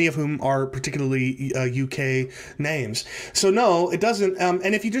 many of whom are particularly UK names. So no, it doesn't.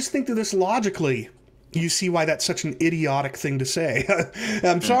 And if you just think through this logically, you see why that's such an idiotic thing to say.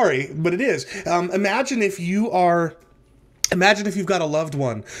 I'm sorry, but it is. Imagine if you've got a loved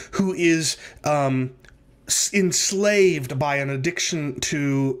one who is enslaved by an addiction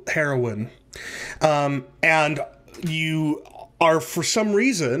to heroin, and you are for some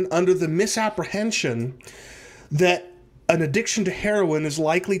reason under the misapprehension that an addiction to heroin is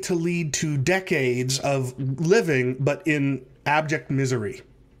likely to lead to decades of living but in abject misery.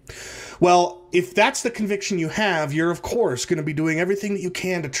 Well, if that's the conviction you have, you're of course going to be doing everything that you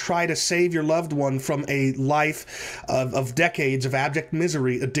can to try to save your loved one from a life of decades of abject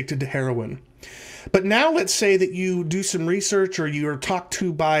misery addicted to heroin. But now let's say that you do some research or you are talked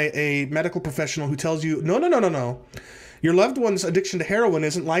to by a medical professional who tells you, no. Your loved one's addiction to heroin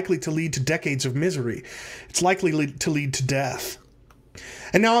isn't likely to lead to decades of misery. It's likely to lead to death.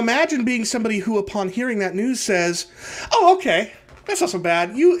 And now imagine being somebody who, upon hearing that news, says, "Oh, okay, that's not so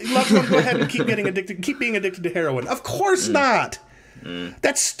bad. You loved one, go ahead and keep being addicted to heroin." Of course not.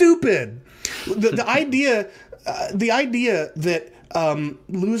 That's stupid. The idea that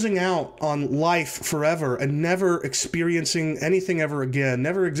losing out on life forever and never experiencing anything ever again,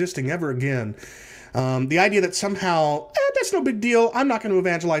 never existing ever again. The idea that somehow, that's no big deal, I'm not going to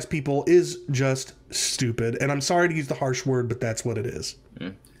evangelize people is just stupid. And I'm sorry to use the harsh word, but that's what it is.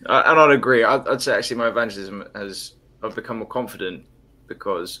 And I'd agree. I'd say actually my evangelism I've become more confident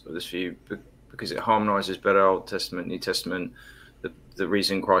because of this view, because it harmonizes better Old Testament, New Testament, the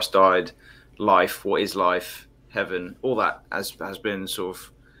reason Christ died, life, what is life, heaven, all that has been sort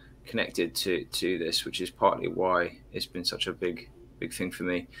of connected to this, which is partly why it's been such a big thing for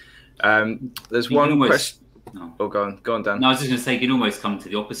me. There's one question. No. Oh, go on, Dan. No, I was just going to say you can almost come to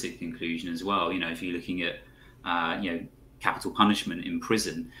the opposite conclusion as well. If you're looking at, capital punishment in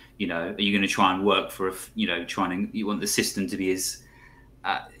prison, are you going to try and work for, you want the system to be as,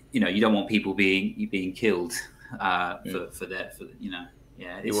 you don't want people being killed you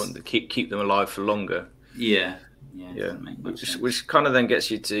want to keep them alive for longer. Yeah. Which kind of then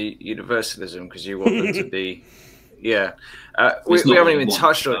gets you to universalism because you want them to be. Yeah, we haven't even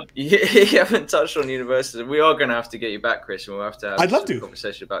touched on. You haven't touched on universalism. We are going to have to get you back, Chris, and we'll have to have a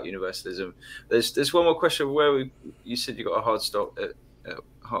conversation about universalism. There's one more question where you said you got a hard stop at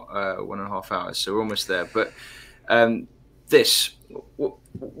 1.5 hours, so we're almost there. But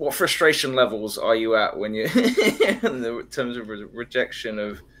what frustration levels are you at when you in terms of rejection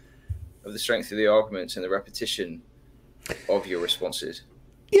of the strength of the arguments and the repetition of your responses?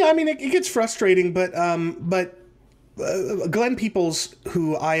 Yeah, I mean it gets frustrating, but Glenn Peoples,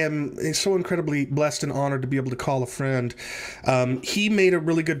 who I am so incredibly blessed and honored to be able to call a friend, he made a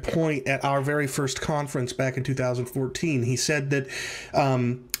really good point at our very first conference back in 2014. He said that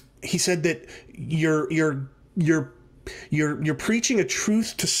you're preaching a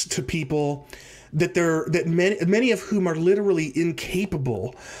truth to people that many of whom are literally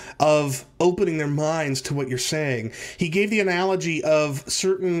incapable of opening their minds to what you're saying. He gave the analogy of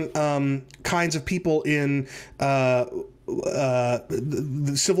certain kinds of people in the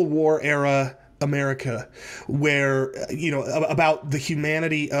Civil War era America, where about the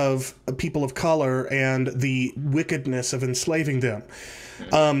humanity of people of color and the wickedness of enslaving them.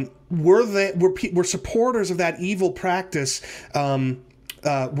 Were supporters of that evil practice?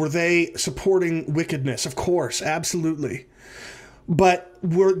 Were they supporting wickedness? Of course, absolutely. But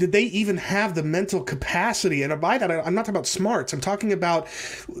did they even have the mental capacity? And by that, I'm not talking about smarts. I'm talking about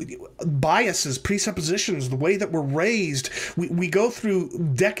biases, presuppositions, the way that we're raised. We go through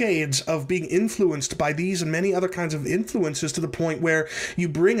decades of being influenced by these and many other kinds of influences to the point where you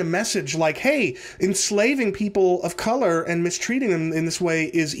bring a message like, hey, enslaving people of color and mistreating them in this way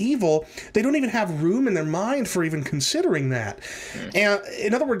is evil. They don't even have room in their mind for even considering that. And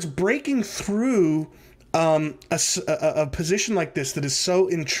in other words, breaking through a position like this that is so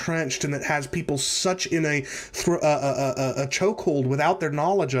entrenched and that has people such in a chokehold without their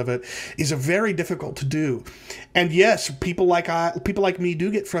knowledge of it is a very difficult to do. And yes, people like me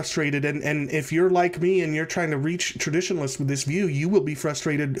do get frustrated, and if you're like me and you're trying to reach traditionalists with this view, you will be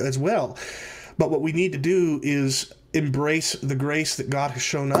frustrated as well. But what we need to do is embrace the grace that God has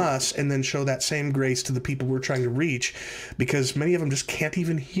shown us and then show that same grace to the people we're trying to reach, because many of them just can't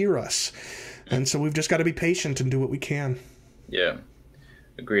even hear us. And so we've just got to be patient and do what we can. Yeah,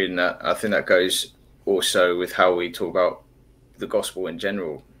 agreed in that. I think that goes also with how we talk about the gospel in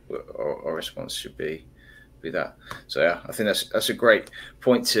general. Our response should be be that. So yeah, I think that's a great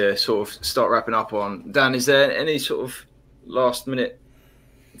point to sort of start wrapping up on. Dan, is there any sort of last minute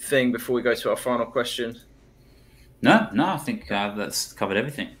thing before we go to our final question? No, I think that's covered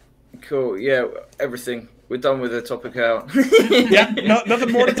everything. Cool. Yeah, everything. We're done with the topic out. Yeah,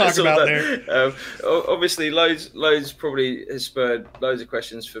 nothing more to talk about there. Obviously, loads probably has spurred loads of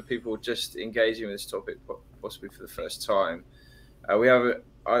questions for people just engaging with this topic, possibly for the first time.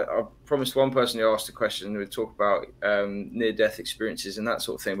 I promised one person who asked a question we'd talk about near-death experiences and that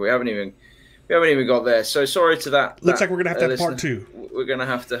sort of thing, but we haven't even got there. So sorry to that. Looks like we're gonna have to have part 2. We're gonna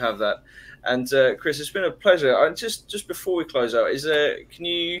have to have that. And Chris, it's been a pleasure. Just before we close out, can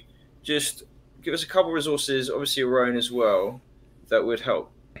you just give us a couple of resources, obviously your own as well, that would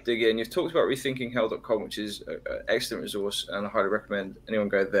help dig in? You've talked about rethinkinghell.com, which is an excellent resource, and I highly recommend anyone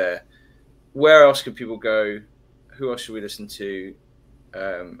go there. Where else can people go? Who else should we listen to?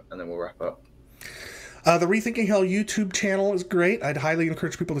 And then we'll wrap up. The Rethinking Hell YouTube channel is great. I'd highly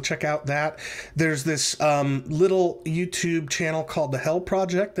encourage people to check out that. There's this little YouTube channel called The Hell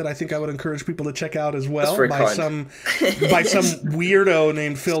Project that I think I would encourage people to check out as well, by some weirdo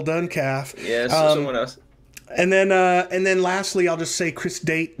named Phil Duncalf. Yeah, someone else. And then lastly, I'll just say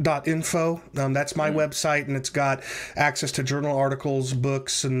chrisdate.info. That's my website, and it's got access to journal articles,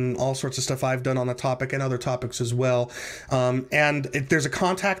 books, and all sorts of stuff I've done on the topic and other topics as well. And there's a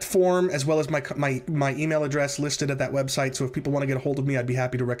contact form as well as my email address listed at that website. So if people want to get a hold of me, I'd be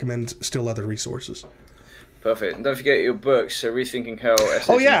happy to recommend still other resources. Perfect. And don't forget your books. So Rethinking Hell,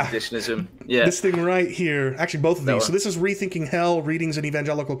 Conditionalism. Yeah. This thing right here. Actually, both of these. So this is Rethinking Hell, Readings in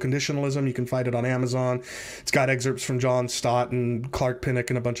Evangelical Conditionalism. You can find it on Amazon. It's got excerpts from John Stott and Clark Pinnock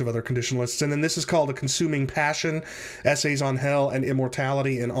and a bunch of other conditionalists. And then this is called A Consuming Passion, Essays on Hell and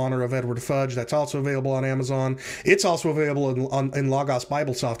Immortality in Honor of Edward Fudge. That's also available on Amazon. It's also available in Logos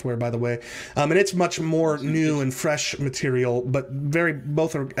Bible software, by the way. And it's much more new and fresh material, but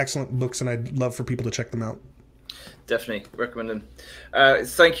both are excellent books, and I'd love for people to check them out. Definitely recommend them.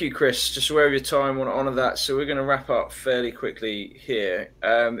 Thank you, Chris. Just aware of your time, want to honour that. So we're going to wrap up fairly quickly here.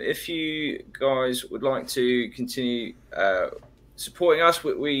 If you guys would like to continue supporting us,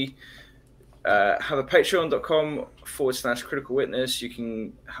 we have a patreon.com/critical witness. You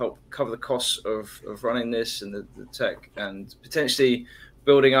can help cover the costs of running this and the tech, and potentially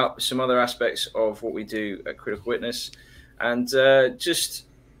building up some other aspects of what we do at Critical Witness. And just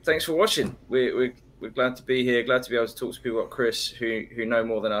thanks for watching. We're glad to be here, glad to be able to talk to people like Chris who know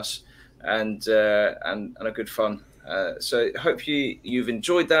more than us, and are good fun. So hope you've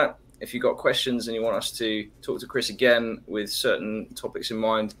enjoyed that. If you've got questions and you want us to talk to Chris again with certain topics in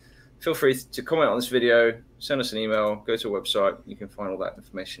mind, feel free to comment on this video, send us an email, go to our website. You can find all that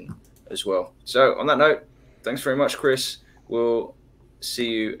information as well. So on that note, thanks very much, Chris. We'll see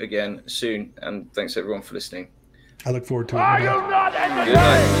you again soon, and thanks everyone for listening. I look forward to it. Are you not entertained? Good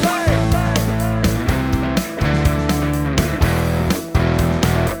night.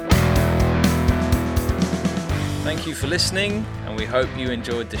 Thank you for listening, and we hope you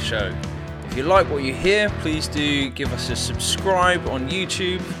enjoyed the show. If you like what you hear, please do give us a subscribe on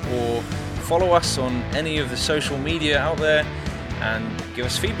YouTube or follow us on any of the social media out there and give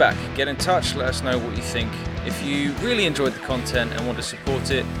us feedback. Get in touch, let us know what you think. If you really enjoyed the content and want to support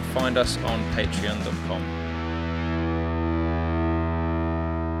it, find us on patreon.com.